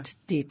had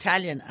the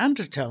Italian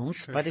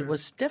undertones, but it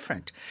was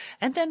different.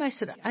 And then I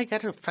said, I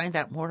got to find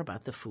out more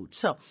about the food.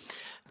 So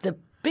the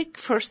big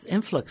first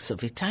influx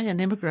of Italian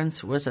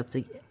immigrants was at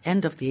the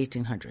end of the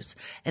 1800s.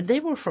 And they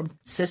were from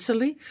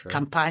Sicily,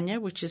 Campania,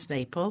 which is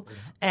Naples,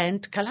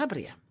 and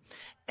Calabria.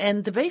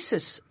 And the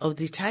basis of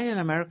the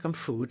Italian-American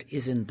food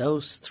is in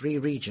those 3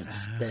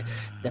 regions,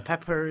 the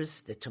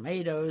peppers, the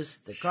tomatoes,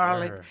 the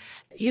garlic.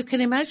 You can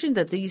imagine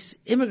that these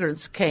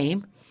immigrants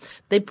came.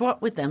 They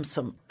brought with them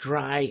some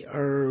dry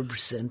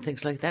herbs and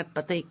things like that,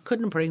 but they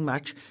couldn't bring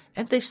much,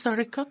 and they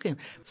started cooking.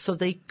 So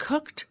they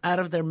cooked out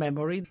of their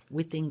memory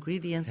with the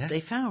ingredients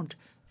they found.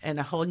 and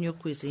a whole new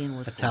cuisine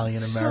was born.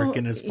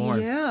 Italian-American is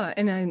born. Yeah,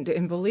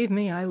 and believe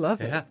me, I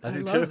love it. Yeah, I do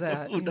love too.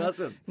 that. Who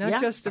doesn't?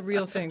 Not just the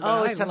real thing,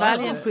 but it's I love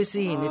Italian it.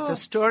 cuisine. It's a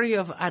story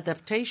of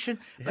adaptation,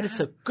 but it's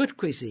a good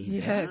cuisine.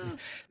 Yes.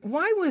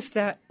 Why was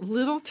that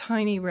little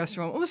tiny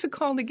restaurant, what was it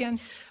called again?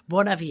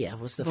 Bonavia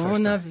was the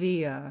first time.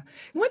 Bonavia.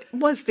 What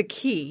was the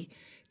key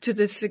to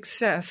the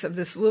success of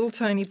this little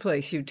tiny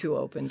place you two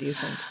opened, do you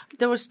think?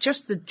 There was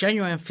just the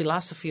genuine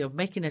philosophy of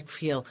making it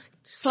feel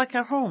just like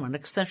our home, an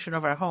extension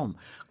of our home.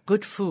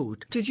 Good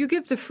food. Did you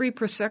give the free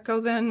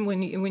Prosecco then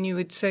when you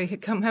would say, hey,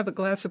 come have a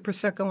glass of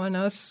Prosecco on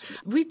us?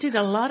 We did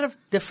a lot of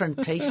different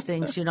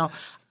tastings,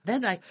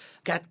 Then I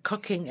got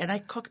cooking, and I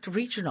cooked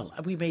regional.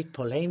 We made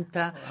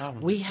polenta.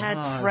 We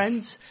had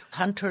friends,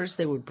 hunters.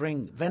 They would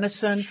bring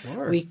venison.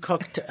 Sure. We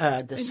cooked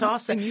the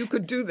sauce. And you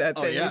could do that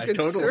then. Oh, yeah, you could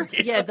totally. serve-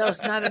 Yeah,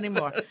 those not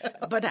anymore.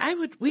 But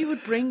we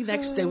would bring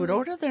next. They would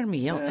order their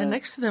meal, and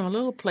next to them a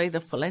little plate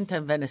of polenta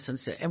and venison,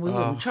 and we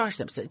wouldn't charge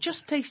them. Say,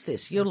 just taste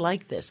this. You'll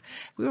like this.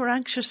 We were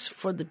anxious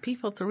for the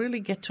people to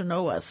really get to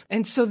know us.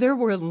 And so there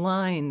were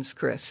lines,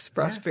 Chris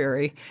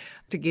Prosperi,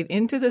 to get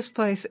into this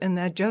place, and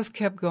that just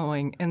kept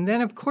going. And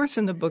then, of course,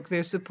 in the book,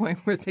 there's the point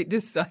where they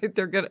decide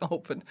they're going to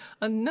open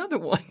another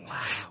one. Wow.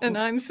 And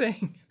I'm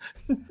saying,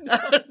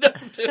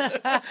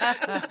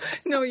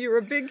 no, you're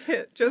a big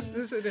hit, just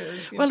as it is.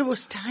 Well, it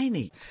was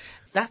tiny.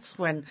 That's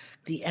when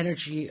the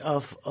energy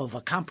of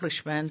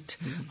accomplishment,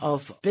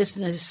 of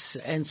business,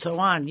 and so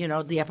on,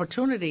 the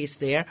opportunity is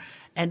there.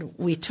 And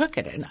we took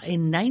it. And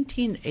in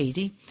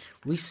 1980,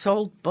 we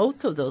sold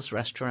both of those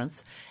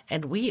restaurants,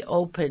 and we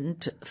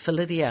opened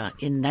Felidia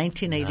in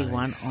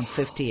 1981 on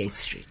 58th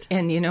Street.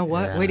 And you know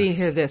what? Yes. Wait till you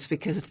hear this,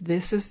 because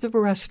this is the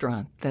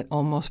restaurant that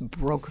almost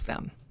broke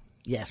them.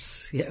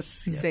 Yes.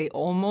 They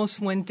almost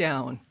went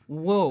down.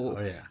 Whoa.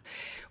 Oh, yeah.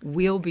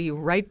 We'll be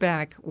right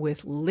back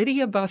with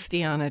Lydia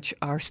Bastianich,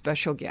 our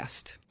special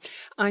guest.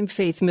 I'm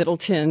Faith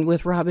Middleton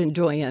with Robin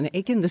Doyen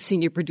Aiken, the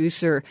senior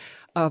producer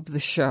of the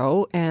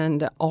show,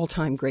 and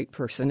all-time great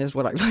person is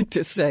what I like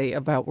to say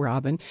about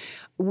Robin.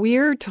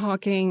 We're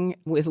talking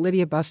with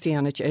Lydia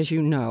Bastianich, as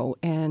you know,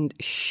 and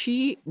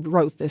she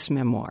wrote this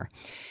memoir.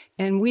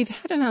 And we've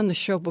had it on the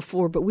show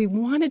before, but we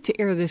wanted to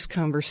air this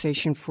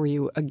conversation for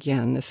you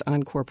again, this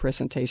encore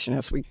presentation,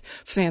 as we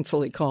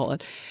fancily call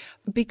it,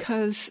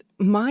 because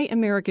My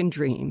American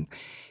Dream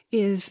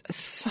is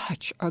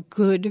such a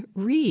good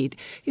read.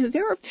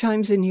 There are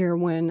times in here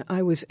when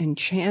I was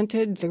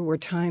enchanted. There were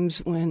times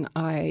when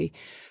I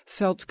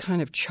felt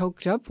kind of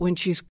choked up when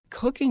she's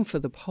cooking for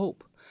the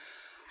Pope.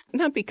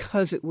 Not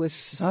because it was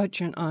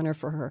such an honor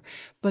for her,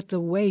 but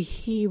the way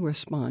he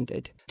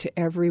responded to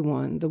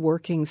everyone, the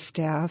working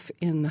staff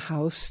in the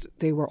house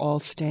they were all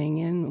staying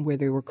in, where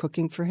they were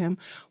cooking for him.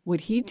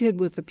 What he did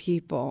with the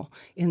people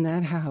in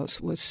that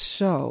house was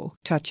so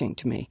touching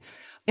to me.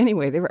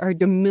 Anyway, there are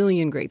a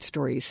million great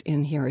stories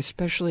in here,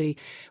 especially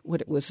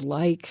what it was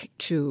like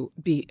to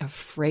be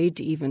afraid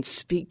to even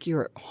speak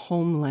your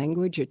home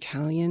language,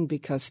 Italian,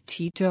 because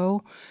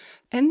Tito.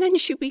 And then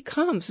she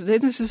becomes,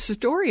 this is a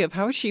story of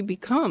how she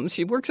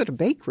works at a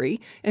bakery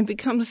and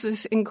becomes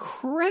this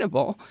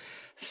incredible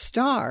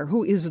star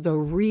who is the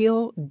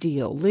real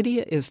deal.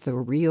 Lydia is the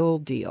real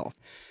deal.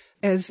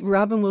 As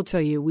Robin will tell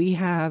you, we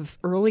have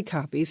early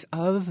copies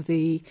of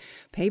the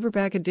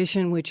paperback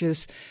edition, which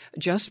has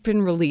just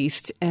been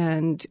released,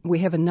 and we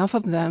have enough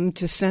of them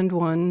to send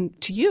one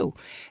to you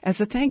as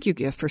a thank you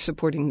gift for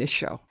supporting this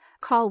show.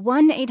 Call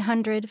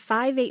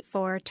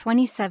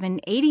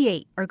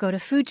 1-800-584-2788 or go to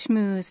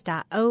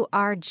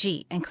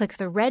foodschmooze.org and click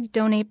the red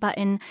donate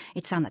button.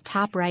 It's on the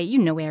top right. You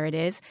know where it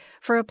is.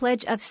 For a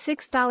pledge of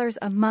 $6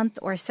 a month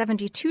or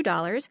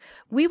 $72,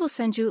 we will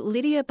send you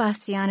Lydia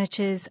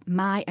Bastianich's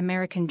My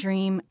American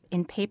Dream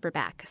in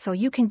paperback, so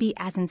you can be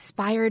as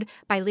inspired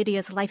by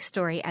Lydia's life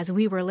story as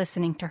we were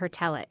listening to her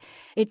tell it.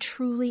 It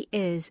truly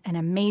is an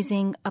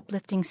amazing,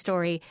 uplifting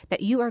story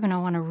that you are going to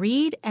want to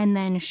read and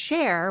then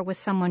share with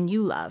someone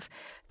you love.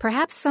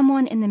 Perhaps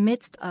someone in the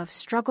midst of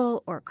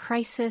struggle or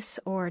crisis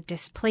or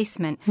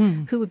displacement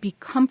who would be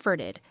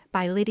comforted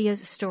by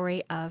Lydia's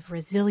story of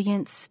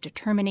resilience,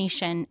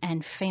 determination,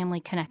 and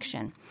family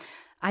connection.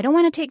 I don't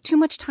want to take too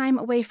much time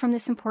away from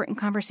this important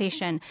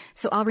conversation,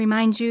 so I'll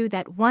remind you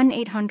that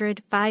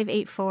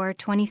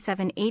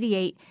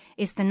 1-800-584-2788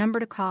 is the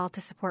number to call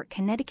to support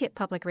Connecticut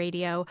Public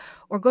Radio,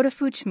 or go to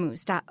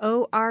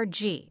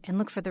foodschmooze.org and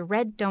look for the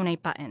red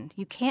donate button.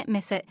 You can't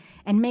miss it,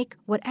 and make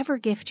whatever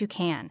gift you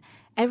can.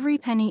 Every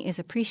penny is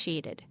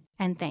appreciated,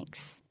 and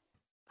thanks.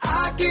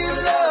 I give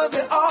love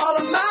to all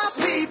of my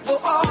people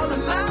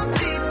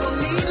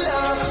need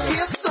love.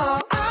 Give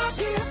some. I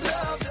give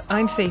love to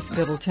I'm Faith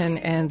Middleton,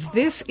 and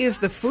this is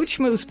the Food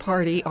Schmooze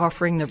Party,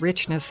 offering the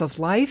richness of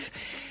life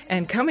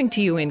and coming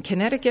to you in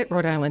Connecticut,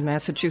 Rhode Island,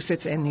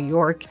 Massachusetts, and New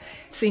York.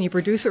 Senior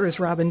producer is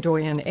Robin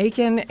Doyen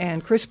Aiken,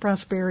 and Chris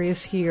Prosperi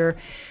is here.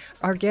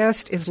 Our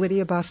guest is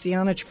Lydia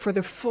Bastianich for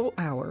the full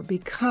hour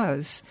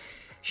because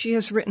she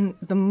has written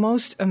the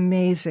most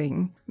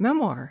amazing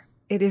memoir.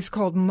 It is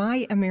called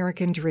My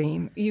American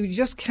Dream. You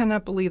just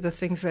cannot believe the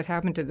things that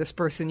happened to this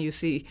person you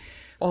see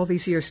all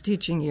these years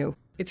teaching you.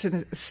 It's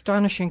an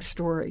astonishing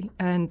story,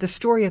 and the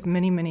story of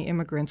many, many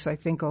immigrants, I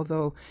think,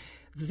 although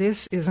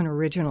this is an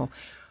original.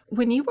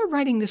 When you were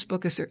writing this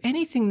book, is there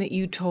anything that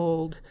you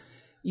told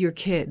your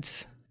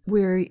kids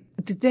where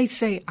did they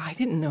say, I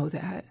didn't know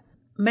that?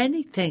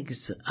 Many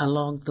things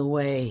along the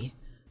way.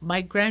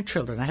 My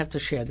grandchildren, I have to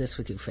share this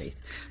with you, Faith.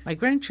 My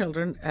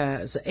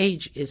grandchildren's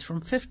age is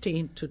from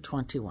 15 to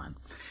 21.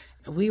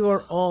 We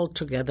were all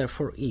together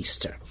for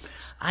Easter.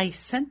 I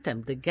sent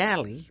them the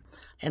galley,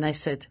 and I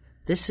said,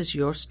 this is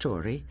your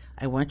story.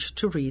 I want you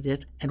to read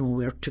it, and when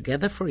we're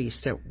together for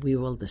Easter, we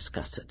will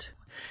discuss it.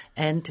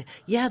 And,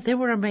 yeah, they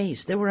were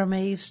amazed. They were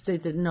amazed. They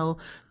didn't know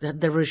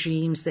the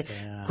regimes.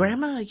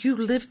 Grandma, you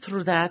lived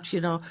through that,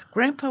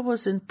 Grandpa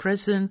was in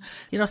prison.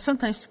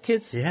 Sometimes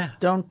kids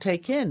don't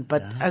take in,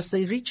 but as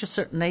they reach a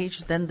certain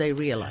age, then they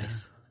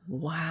realize.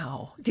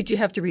 Wow. Did you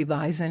have to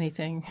revise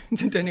anything?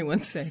 Did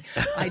anyone say,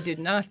 I did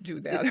not do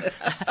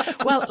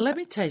that? Well, let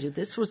me tell you,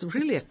 this was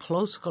really a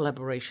close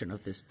collaboration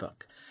of this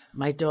book.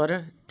 My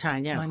daughter,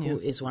 Tanya, who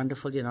is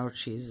wonderful,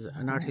 she's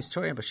an art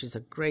historian, but she's a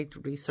great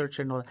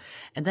researcher and all that.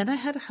 And then I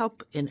had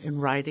help in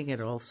writing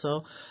it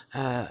also.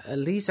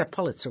 Lisa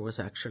Pulitzer was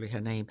actually her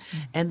name.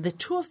 And the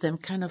two of them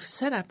kind of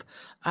set up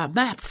a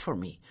map for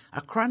me,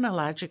 a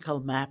chronological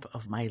map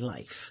of my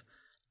life.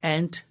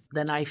 And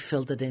then I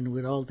filled it in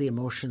with all the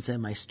emotions in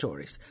my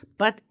stories.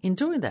 But in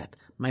doing that,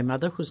 my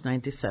mother, who's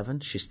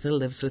 97, she still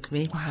lives with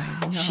me.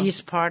 Wow. She's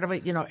part of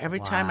it. Every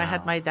time I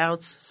had my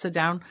doubts, sit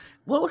down.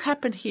 What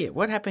happened here?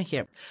 What happened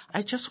here?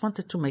 I just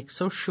wanted to make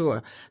so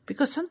sure,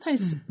 because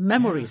sometimes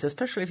memories,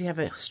 especially if you have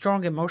a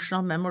strong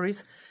emotional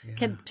memories,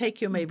 can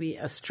take you maybe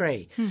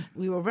astray.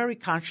 We were very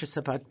conscious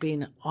about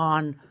being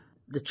on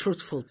the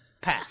truthful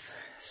path.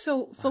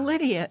 So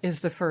Felidia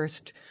is the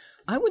first,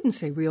 I wouldn't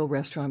say real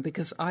restaurant,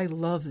 because I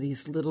love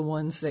these little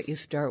ones that you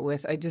start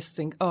with. I just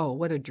think, oh,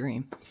 what a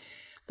dream.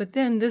 But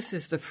then this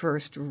is the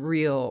first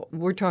real,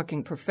 we're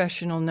talking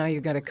professional. Now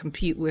you've got to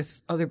compete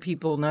with other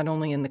people, not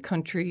only in the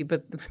country,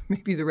 but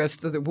maybe the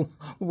rest of the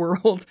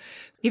world.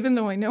 Even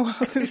though I know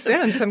how this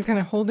ends, I'm kind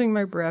of holding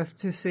my breath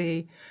to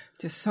see,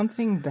 does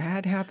something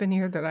bad happen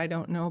here that I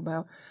don't know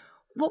about?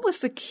 What was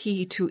the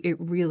key to it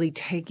really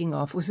taking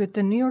off? Was it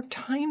the New York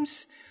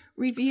Times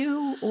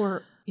review,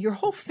 or your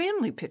whole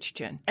family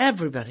pitched in?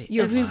 Everybody.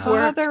 Your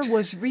father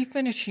was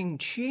refinishing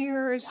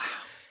chairs. Wow.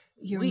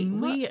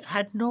 We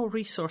had no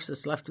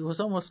resources left. It was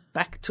almost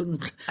back to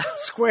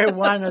square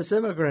one as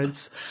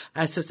immigrants.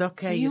 I said,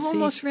 okay, you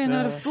almost ran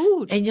out of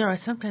food. And,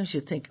 sometimes you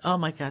think, oh,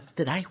 my God,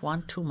 did I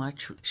want too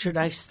much? Should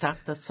I stop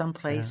at some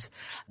place?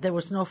 There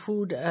was no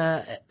food.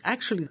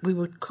 Actually, we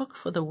would cook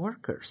for the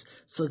workers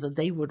so that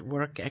they would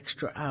work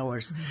extra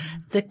hours.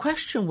 The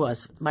question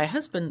was, my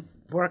husband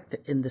worked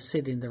in the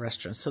city in the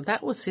restaurant. So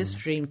that was his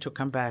dream, to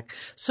come back.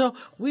 So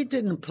we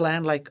didn't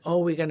plan like, oh,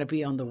 we're going to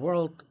be on the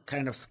world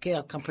kind of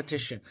scale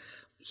competition.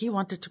 He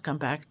wanted to come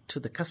back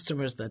to the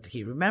customers that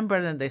he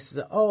remembered, and they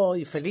said, oh,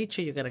 Felice,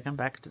 you got to come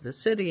back to the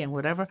city and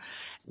whatever.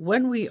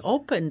 When we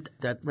opened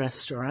that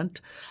restaurant,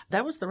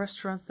 that was the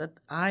restaurant that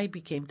I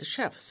became the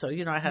chef. So,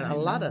 I had a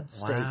lot at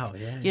stake. Wow,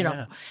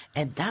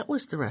 and that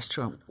was the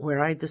restaurant where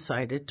I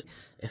decided,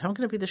 if I'm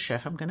going to be the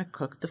chef, I'm going to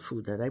cook the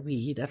food that we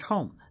eat at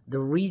home, the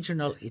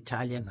regional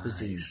Italian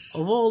cuisine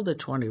of all the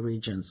 20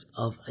 regions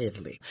of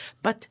Italy.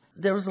 But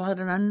there was a lot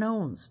of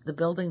unknowns. The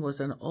building was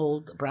an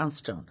old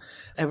brownstone.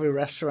 Every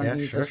restaurant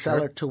needs a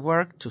cellar to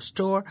work, to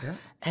store. Yeah.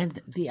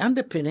 And the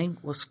underpinning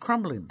was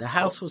crumbling. The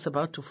house was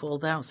about to fall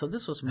down. So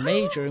this was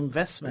major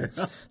investments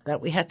that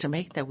we had to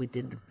make that we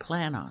didn't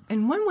plan on.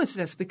 And when was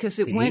this? Because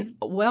it went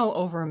well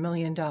over $1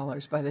 million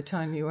by the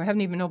time you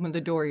haven't even opened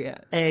the door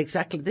yet.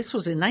 Exactly. This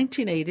was in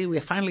 1980. We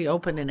finally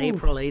opened in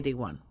April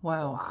 81.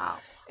 Wow.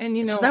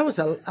 And, so that was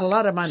a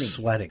lot of money.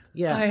 Sweating.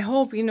 Yeah. I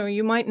hope,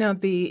 you might not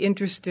be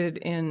interested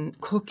in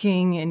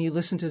cooking and you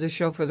listen to the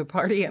show for the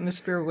party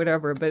atmosphere or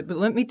whatever, but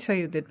let me tell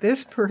you that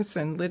this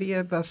person,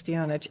 Lidia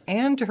Bastianich,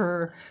 and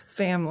her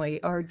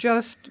family are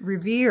just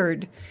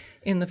revered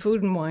in the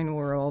food and wine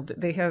world.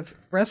 They have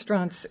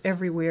restaurants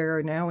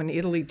everywhere now, in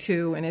Italy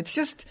too, and it's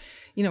just,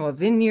 a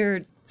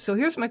vineyard. So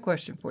here's my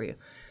question for you.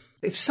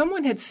 If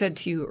someone had said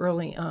to you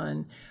early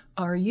on,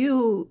 are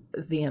you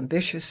the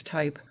ambitious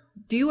type?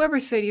 Do you ever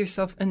say to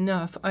yourself,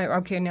 enough,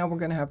 okay, now we're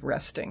going to have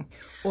resting?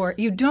 Or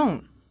you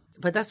don't?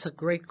 But that's a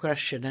great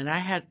question. And I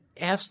had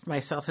asked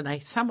myself, and I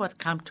somewhat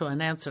come to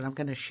an answer, and I'm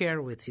going to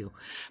share with you.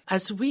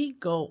 As we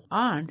go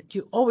on,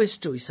 you always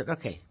do. You said,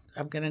 okay,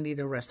 I'm going to need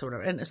a rest or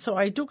whatever. And so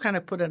I do kind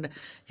of put an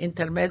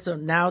intermezzo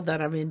now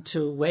that I'm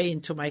way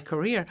into my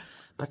career.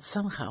 But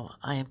somehow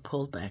I am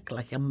pulled back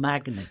like a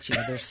magnet.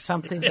 There's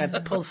something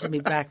that pulls me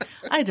back.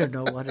 I don't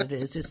know what it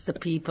is. It's the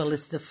people,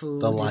 it's the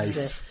food. The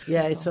life.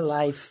 It's a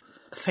life.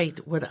 Faith,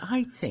 what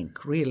I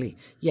think really,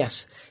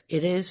 yes,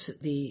 it is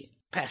the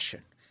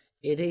passion.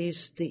 It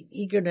is the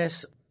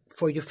eagerness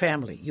for your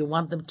family. You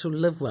want them to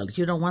live well.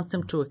 You don't want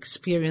them to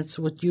experience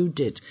what you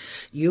did.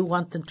 You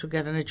want them to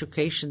get an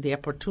education, the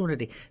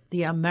opportunity,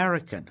 the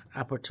American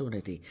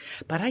opportunity.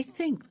 But I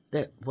think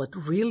that what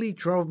really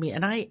drove me,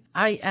 and I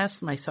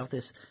asked myself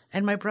this,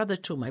 and my brother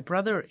too. My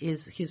brother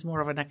he's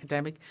more of an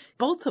academic.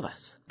 Both of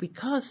us,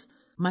 because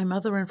my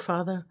mother and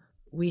father,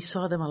 we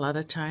saw them a lot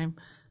of time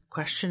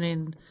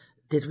questioning,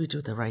 did we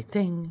do the right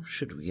thing?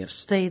 Should we have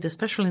stayed,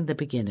 especially in the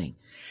beginning?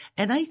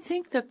 And I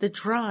think that the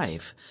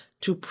drive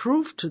to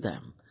prove to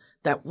them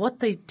that what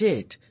they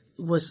did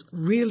was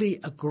really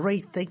a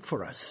great thing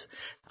for us.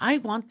 I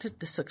wanted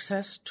the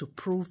success to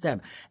prove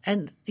them.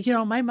 And,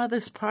 my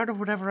mother's part of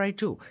whatever I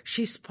do.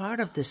 She's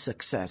part of this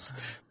success.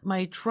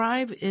 My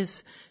drive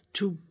is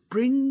to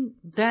bring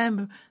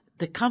them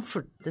the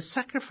comfort, the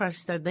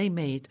sacrifice that they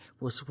made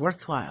was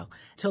worthwhile.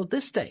 Till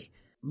this day,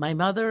 my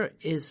mother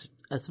is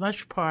as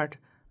much part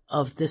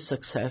of this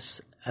success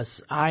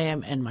as I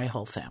am and my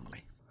whole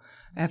family.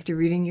 After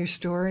reading your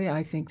story,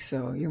 I think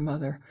so, your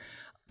mother.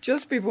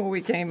 Just before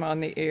we came on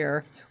the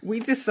air, we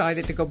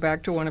decided to go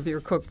back to one of your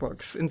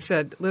cookbooks and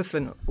said,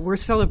 listen, we're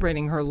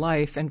celebrating her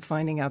life and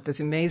finding out these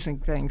amazing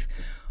things.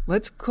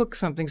 Let's cook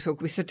something. So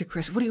we said to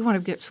Chris, what do you want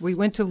to get? So we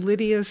went to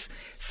Lydia's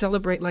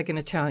Celebrate Like an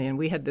Italian.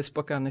 We had this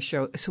book on the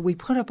show. So we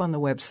put up on the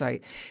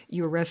website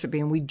your recipe,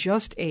 and we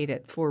just ate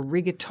it for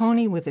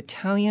rigatoni with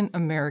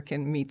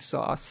Italian-American meat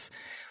sauce.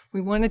 We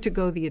wanted to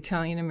go the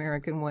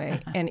Italian-American way,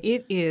 and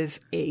it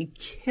is a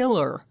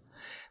killer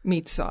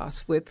meat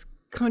sauce with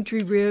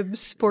country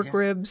ribs, pork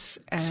ribs,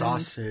 and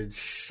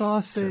sausage,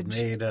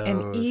 tomatoes.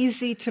 An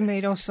easy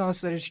tomato sauce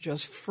that is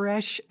just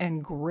fresh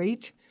and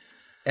great.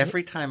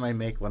 Every time I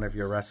make one of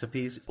your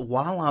recipes,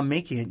 while I'm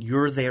making it,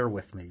 you're there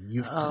with me.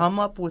 You've come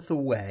up with a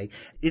way.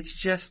 It's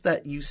just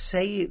that you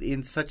say it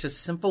in such a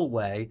simple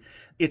way.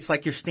 It's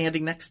like you're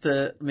standing next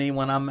to me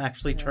when I'm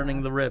actually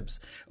turning the ribs,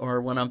 or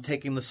when I'm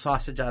taking the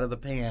sausage out of the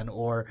pan,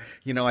 or,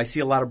 I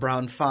see a lot of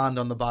brown fond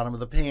on the bottom of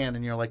the pan,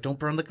 and you're like, don't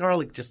burn the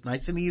garlic, just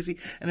nice and easy.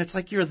 And it's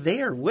like you're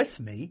there with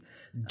me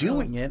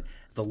doing it.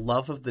 The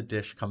love of the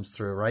dish comes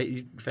through,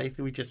 right? Faith,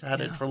 we just had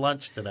it for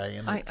lunch today.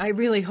 And I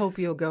really hope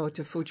you'll go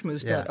to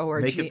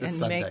foodschmooze.org and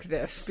Sunday. make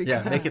this.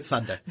 Make it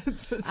Sunday.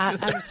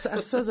 I'm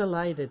so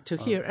delighted to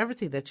hear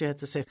everything that you had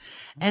to say.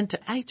 And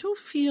I do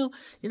feel,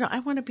 I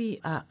want to be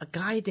a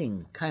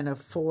guiding kind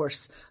of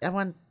force. I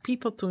want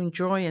people to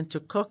enjoy and to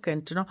cook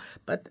and to know,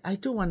 but I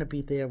do want to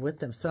be there with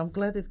them. So I'm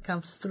glad it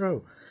comes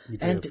through. You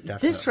do, and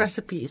definitely. This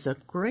recipe is a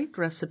great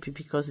recipe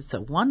because it's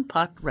a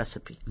one-pot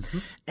recipe. Mm-hmm.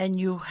 And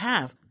you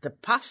have the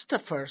pasta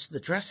first, the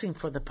dressing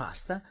for the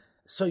pasta.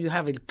 So you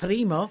have il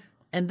primo,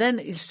 and then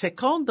il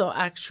secondo,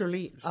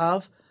 actually,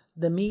 of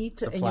the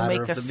meat, and you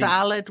make a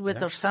salad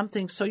with or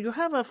something. So you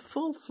have a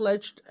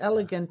full-fledged,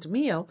 elegant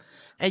meal,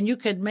 and you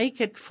can make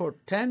it for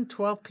 10,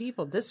 12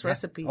 people. This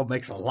recipe... Oh,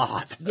 makes a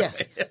lot.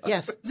 Yes,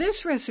 yes.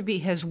 This recipe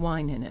has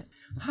wine in it.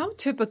 How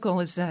typical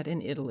is that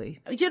in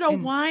Italy?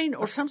 Wine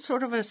or some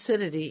sort of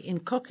acidity in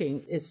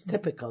cooking is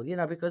typical,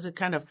 because it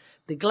kind of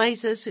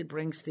deglazes, it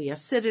brings the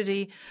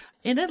acidity.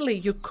 In Italy,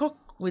 you cook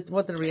with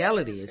what the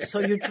reality is. So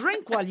you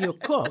drink while you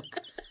cook.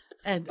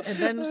 And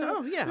then, a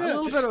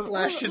little bit of...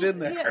 Splash it in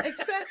there. Yeah,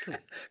 exactly.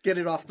 Get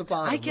it off the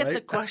bottom, I get right?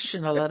 the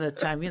question a lot of the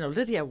time,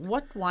 Lydia,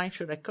 what wine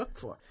should I cook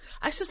for?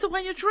 I says, the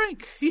one you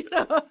drink,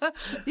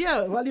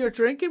 Yeah, while you're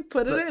drinking,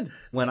 put it in.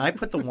 When I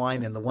put the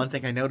wine in, the one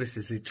thing I noticed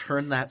is it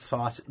turned that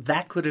sauce.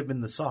 That could have been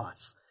the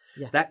sauce.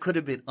 Yeah. That could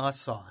have been a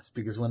sauce,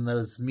 because when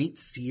those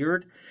meats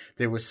seared,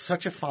 there was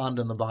such a fond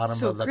on the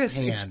bottom of the Chris,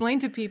 pan. So, Chris, explain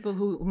to people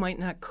who might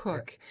not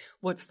cook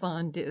what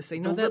fond is. They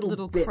know that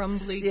little bits,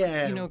 crumbly,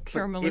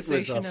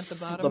 caramelization at the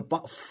bottom. The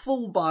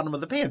full bottom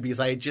of the pan, because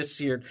I had just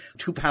seared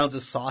 2 pounds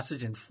of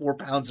sausage and 4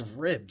 pounds of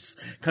ribs,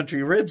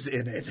 country ribs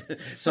in it.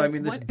 So I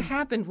mean, what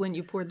happened when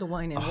you poured the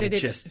wine in?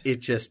 It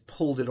just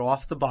pulled it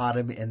off the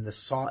bottom, and the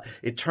sauce.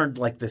 It turned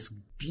like this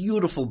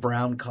beautiful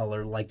brown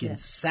color, in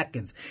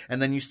seconds,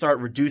 and then you start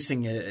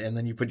reducing it, and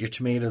then you put your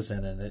tomatoes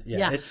in it.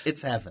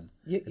 It's heaven.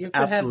 You could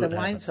have the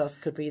wine sauce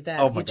could be that.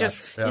 Oh my gosh!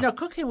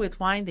 Cooking with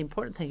wine, the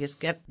important thing is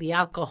get the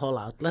alcohol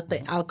out. Let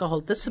the alcohol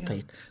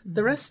dissipate. Yeah.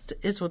 The rest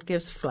is what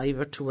gives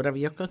flavor to whatever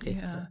you're cooking.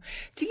 Yeah.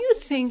 Do you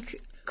think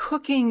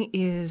cooking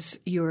is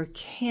your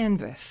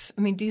canvas?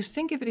 I mean, do you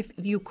think of it if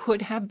you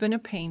could have been a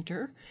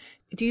painter?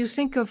 Do you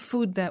think of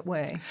food that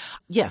way?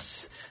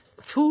 Yes.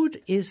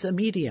 Food is a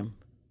medium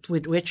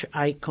with which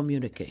I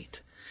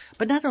communicate.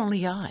 But not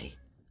only I.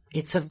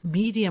 It's a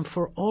medium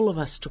for all of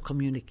us to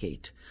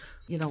communicate.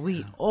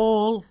 We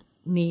all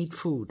need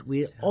food.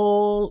 We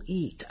all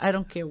eat. I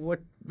don't care what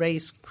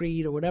race,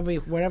 creed, or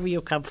wherever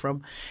you come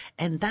from.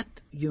 And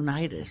that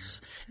unites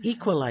us,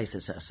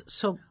 equalizes us.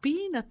 So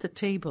being at the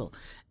table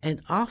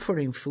and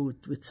offering food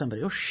with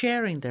somebody or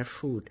sharing their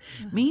food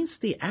means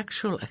the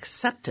actual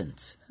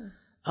acceptance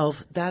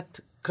of that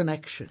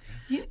connection.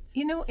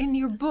 In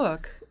your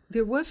book,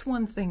 there was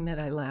one thing that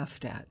I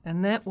laughed at,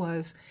 and that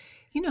was,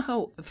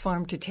 how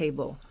farm to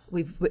table,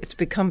 it's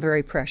become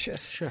very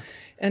precious. Sure.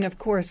 And of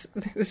course,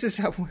 this is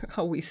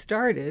how we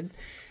started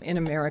in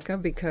America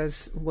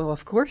because, well,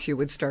 of course you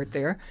would start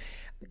there.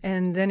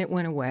 and then it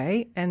went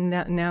away, and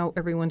now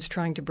everyone's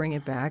trying to bring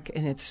it back,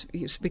 and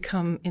it's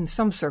become, in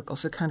some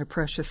circles, a kind of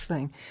precious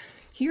thing.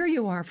 Here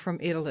you are from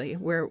Italy,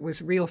 where it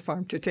was real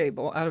farm to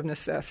table out of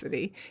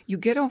necessity. You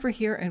get over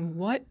here, and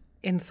what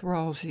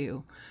enthralls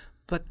you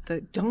but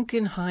the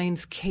Duncan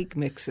Hines cake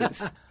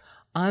mixes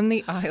on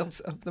the aisles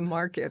of the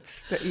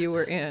markets that you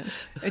were in?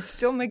 It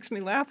still makes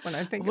me laugh when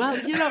I think Well,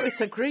 of it.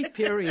 it's a great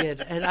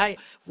period. And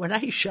when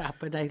I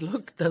shop and I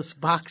look at those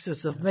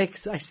boxes of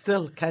mix, I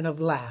still kind of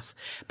laugh.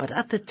 But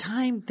at the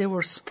time, they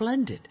were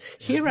splendid.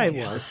 Here I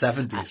was. The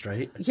 70s,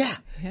 right? Yeah.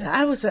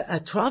 I was a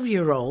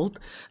 12-year-old,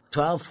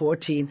 12,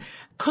 14,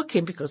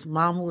 cooking because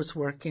Mom was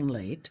working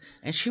late,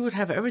 and she would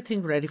have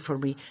everything ready for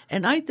me.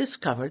 And I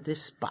discovered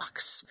this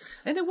box.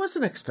 And it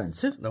wasn't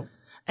expensive. No.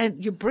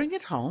 And you bring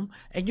it home,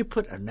 and you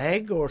put an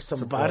egg or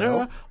some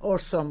butter or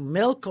some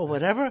milk or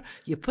whatever.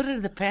 You put it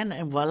in the pan,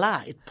 and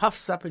voila, it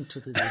puffs up into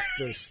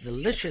this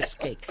delicious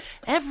cake.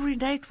 Every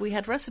night we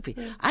had recipe.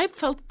 I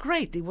felt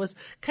great. It was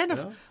kind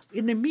of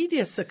an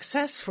immediate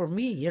success for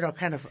me,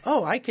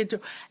 I can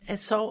do. And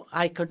so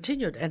I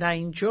continued, and I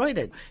enjoyed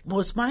it. It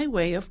was my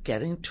way of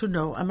getting to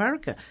know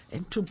America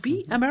and to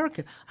be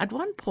American. At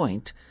one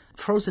point,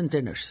 frozen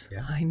dinners.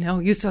 Yeah. I know.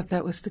 You thought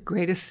that was the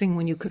greatest thing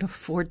when you could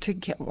afford to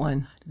get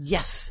one.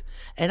 Yes.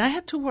 And I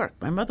had to work.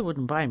 My mother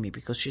wouldn't buy me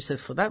because she said,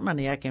 for that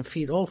money, I can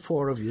feed all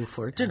 4 of you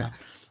for dinner.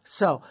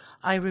 So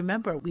I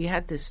remember we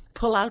had this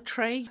pull-out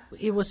tray.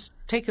 It was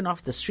taken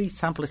off the street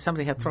someplace.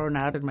 Somebody had thrown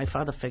out, and my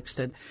father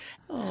fixed it.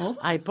 Oh.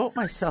 I bought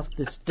myself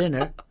this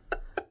dinner,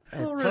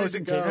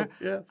 frozen dinner.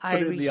 Yeah. I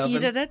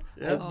reheated it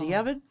in the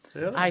oven.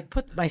 Yeah. I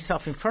put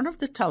myself in front of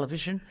the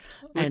television,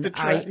 and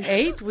I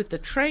ate with the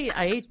tray.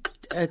 I ate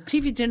a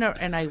TV dinner,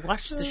 and I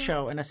watched the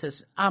show, and I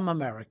says, I'm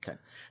American.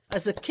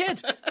 As a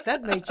kid,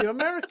 that made you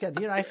American.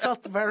 I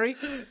felt very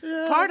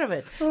part of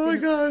it. Oh, my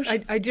gosh.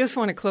 I just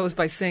want to close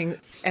by saying,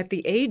 at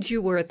the age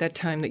you were at that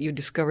time that you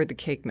discovered the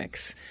cake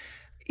mix,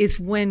 is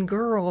when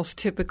girls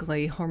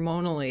typically,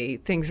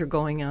 hormonally, things are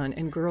going on,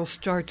 and girls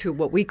start to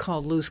what we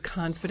call lose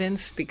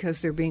confidence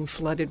because they're being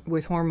flooded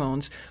with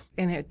hormones.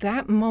 And at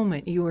that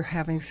moment, you were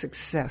having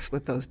success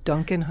with those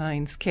Duncan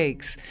Hines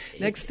cakes.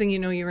 Next thing you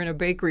know, you're in a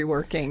bakery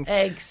working.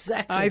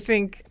 Exactly. I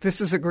think this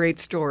is a great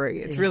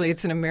story.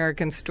 It's an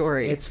American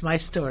story. It's my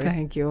story.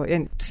 Thank you.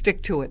 And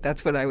stick to it.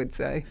 That's what I would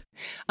say.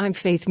 I'm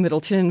Faith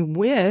Middleton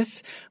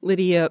with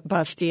Lydia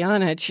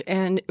Bastianich,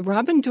 and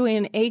Robin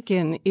Doyen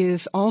Aiken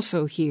is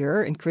also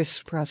here, and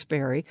Chris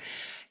Prosperi.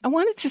 I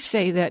wanted to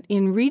say that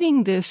in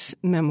reading this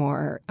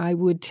memoir, I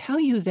would tell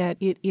you that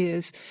it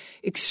is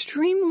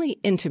extremely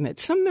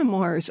intimate. Some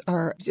memoirs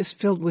are just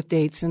filled with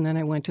dates, and then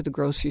I went to the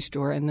grocery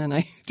store, and then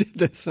I did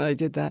this and I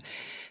did that.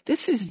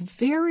 This is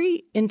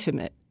very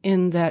intimate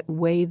in that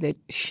way that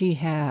she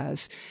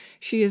has.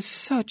 She is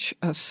such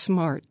a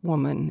smart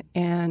woman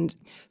and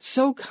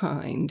so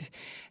kind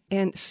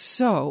and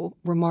so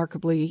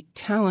remarkably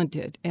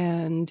talented,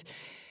 and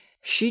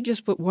she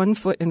just put one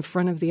foot in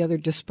front of the other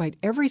despite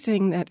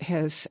everything that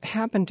has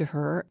happened to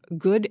her,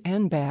 good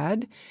and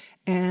bad.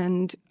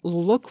 And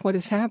look what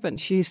has happened.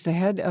 She's the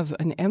head of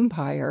an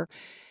empire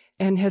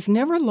and has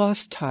never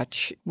lost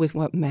touch with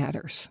what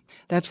matters.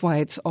 That's why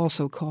it's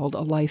also called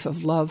A Life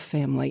of Love,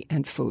 Family,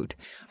 and Food.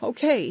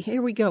 Okay,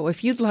 here we go.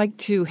 If you'd like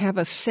to have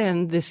us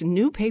send this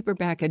new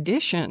paperback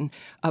edition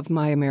of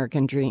My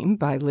American Dream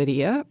by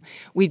Lydia,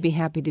 we'd be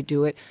happy to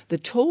do it. The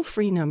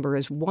toll-free number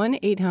is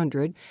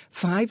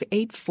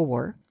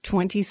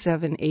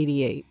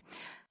 1-800-584-2788.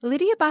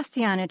 Lydia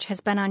Bastianich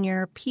has been on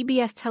your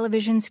PBS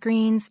television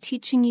screens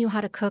teaching you how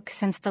to cook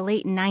since the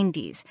late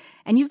 90s.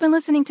 And you've been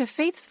listening to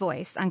Faith's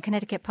Voice on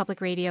Connecticut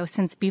Public Radio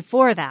since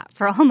before that,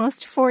 for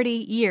almost 40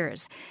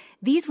 years.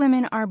 These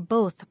women are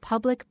both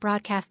public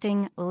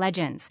broadcasting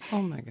legends.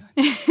 Oh, my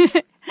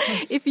God.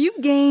 If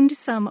you've gained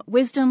some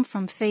wisdom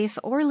from Faith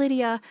or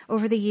Lydia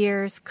over the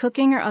years,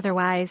 cooking or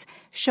otherwise,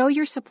 show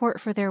your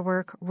support for their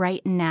work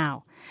right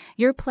now.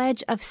 Your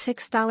pledge of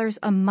 $6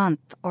 a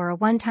month or a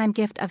one-time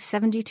gift of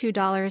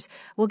 $72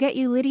 will get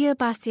you Lydia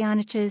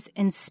Bastianich's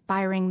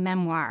inspiring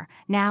memoir,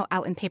 now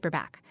out in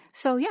paperback.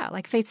 So, yeah,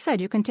 like Faith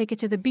said, you can take it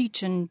to the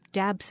beach and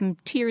dab some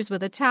tears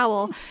with a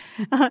towel.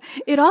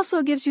 It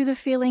also gives you the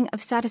feeling of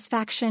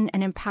satisfaction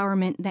and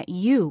empowerment that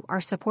you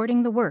are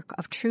supporting the work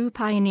of true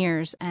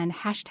pioneers and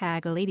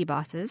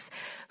 #ladybosses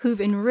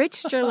who've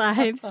enriched your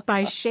lives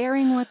by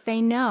sharing what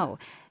they know.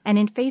 And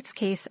in Faith's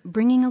case,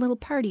 bringing a little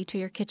party to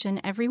your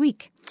kitchen every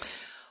week.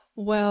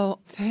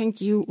 Well, thank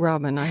you,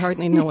 Robin. I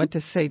hardly know what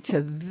to say to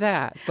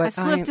that. But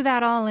I slipped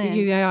that all in.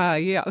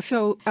 Yeah.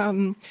 So,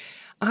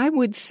 I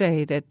would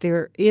say that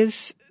there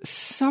is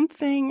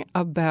something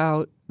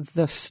about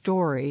the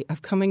story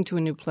of coming to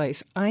a new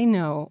place. I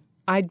know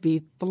I'd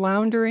be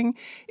floundering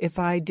if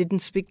I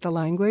didn't speak the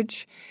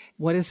language.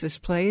 What is this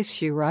place?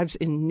 She arrives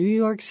in New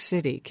York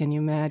City. Can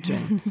you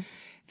imagine?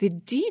 The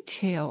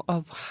detail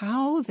of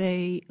how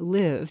they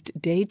lived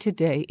day to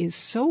day is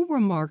so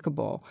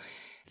remarkable.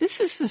 This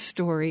is the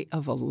story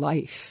of a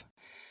life.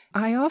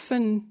 I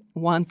often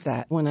want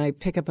that when I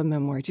pick up a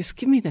memoir. Just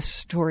give me the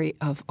story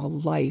of a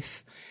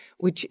life,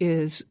 which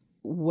is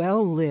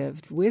well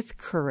lived, with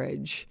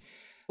courage,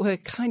 with a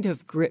kind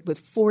of grit, with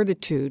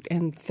fortitude.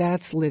 And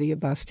that's Lydia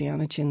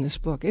Bastianich in this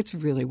book. It's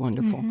really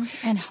wonderful.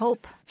 And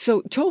hope.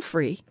 So toll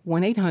free,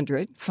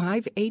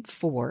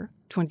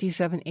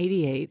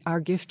 1-800-584-2788, our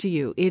gift to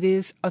you. It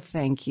is a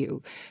thank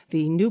you,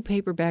 the new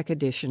paperback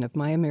edition of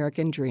My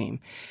American Dream.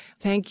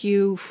 Thank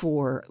you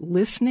for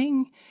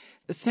listening.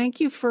 Thank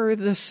you for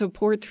the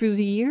support through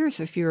the years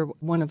if you're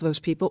one of those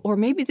people. Or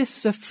maybe this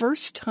is a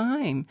first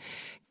time.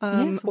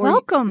 Yes,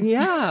 welcome.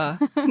 Yeah,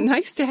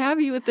 nice to have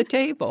you at the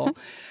table.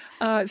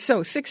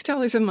 So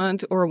 $6 a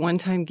month or a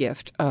one-time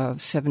gift of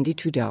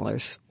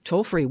 $72.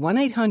 Toll free,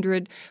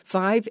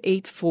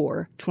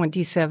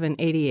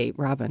 1-800-584-2788.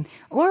 Robin.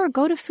 Or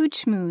go to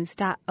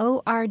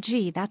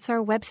foodschmooze.org. That's our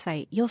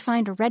website. You'll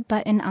find a red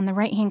button on the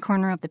right-hand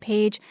corner of the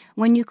page.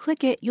 When you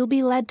click it, you'll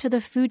be led to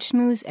the Food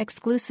Schmooze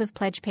exclusive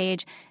pledge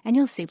page, and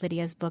you'll see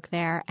Lydia's book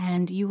there,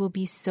 and you will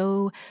be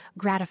so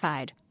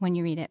gratified when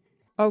you read it.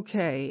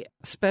 Okay,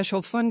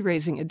 special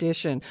fundraising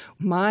edition,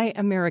 My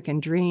American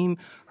Dream,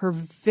 her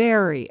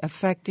very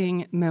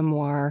affecting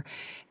memoir.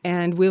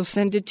 And we'll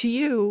send it to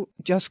you.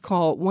 Just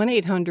call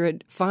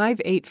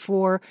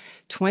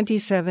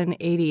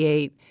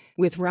 1-800-584-2788.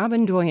 With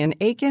Robin Doyen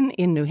Aiken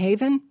in New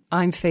Haven,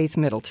 I'm Faith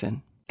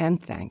Middleton.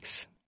 And thanks.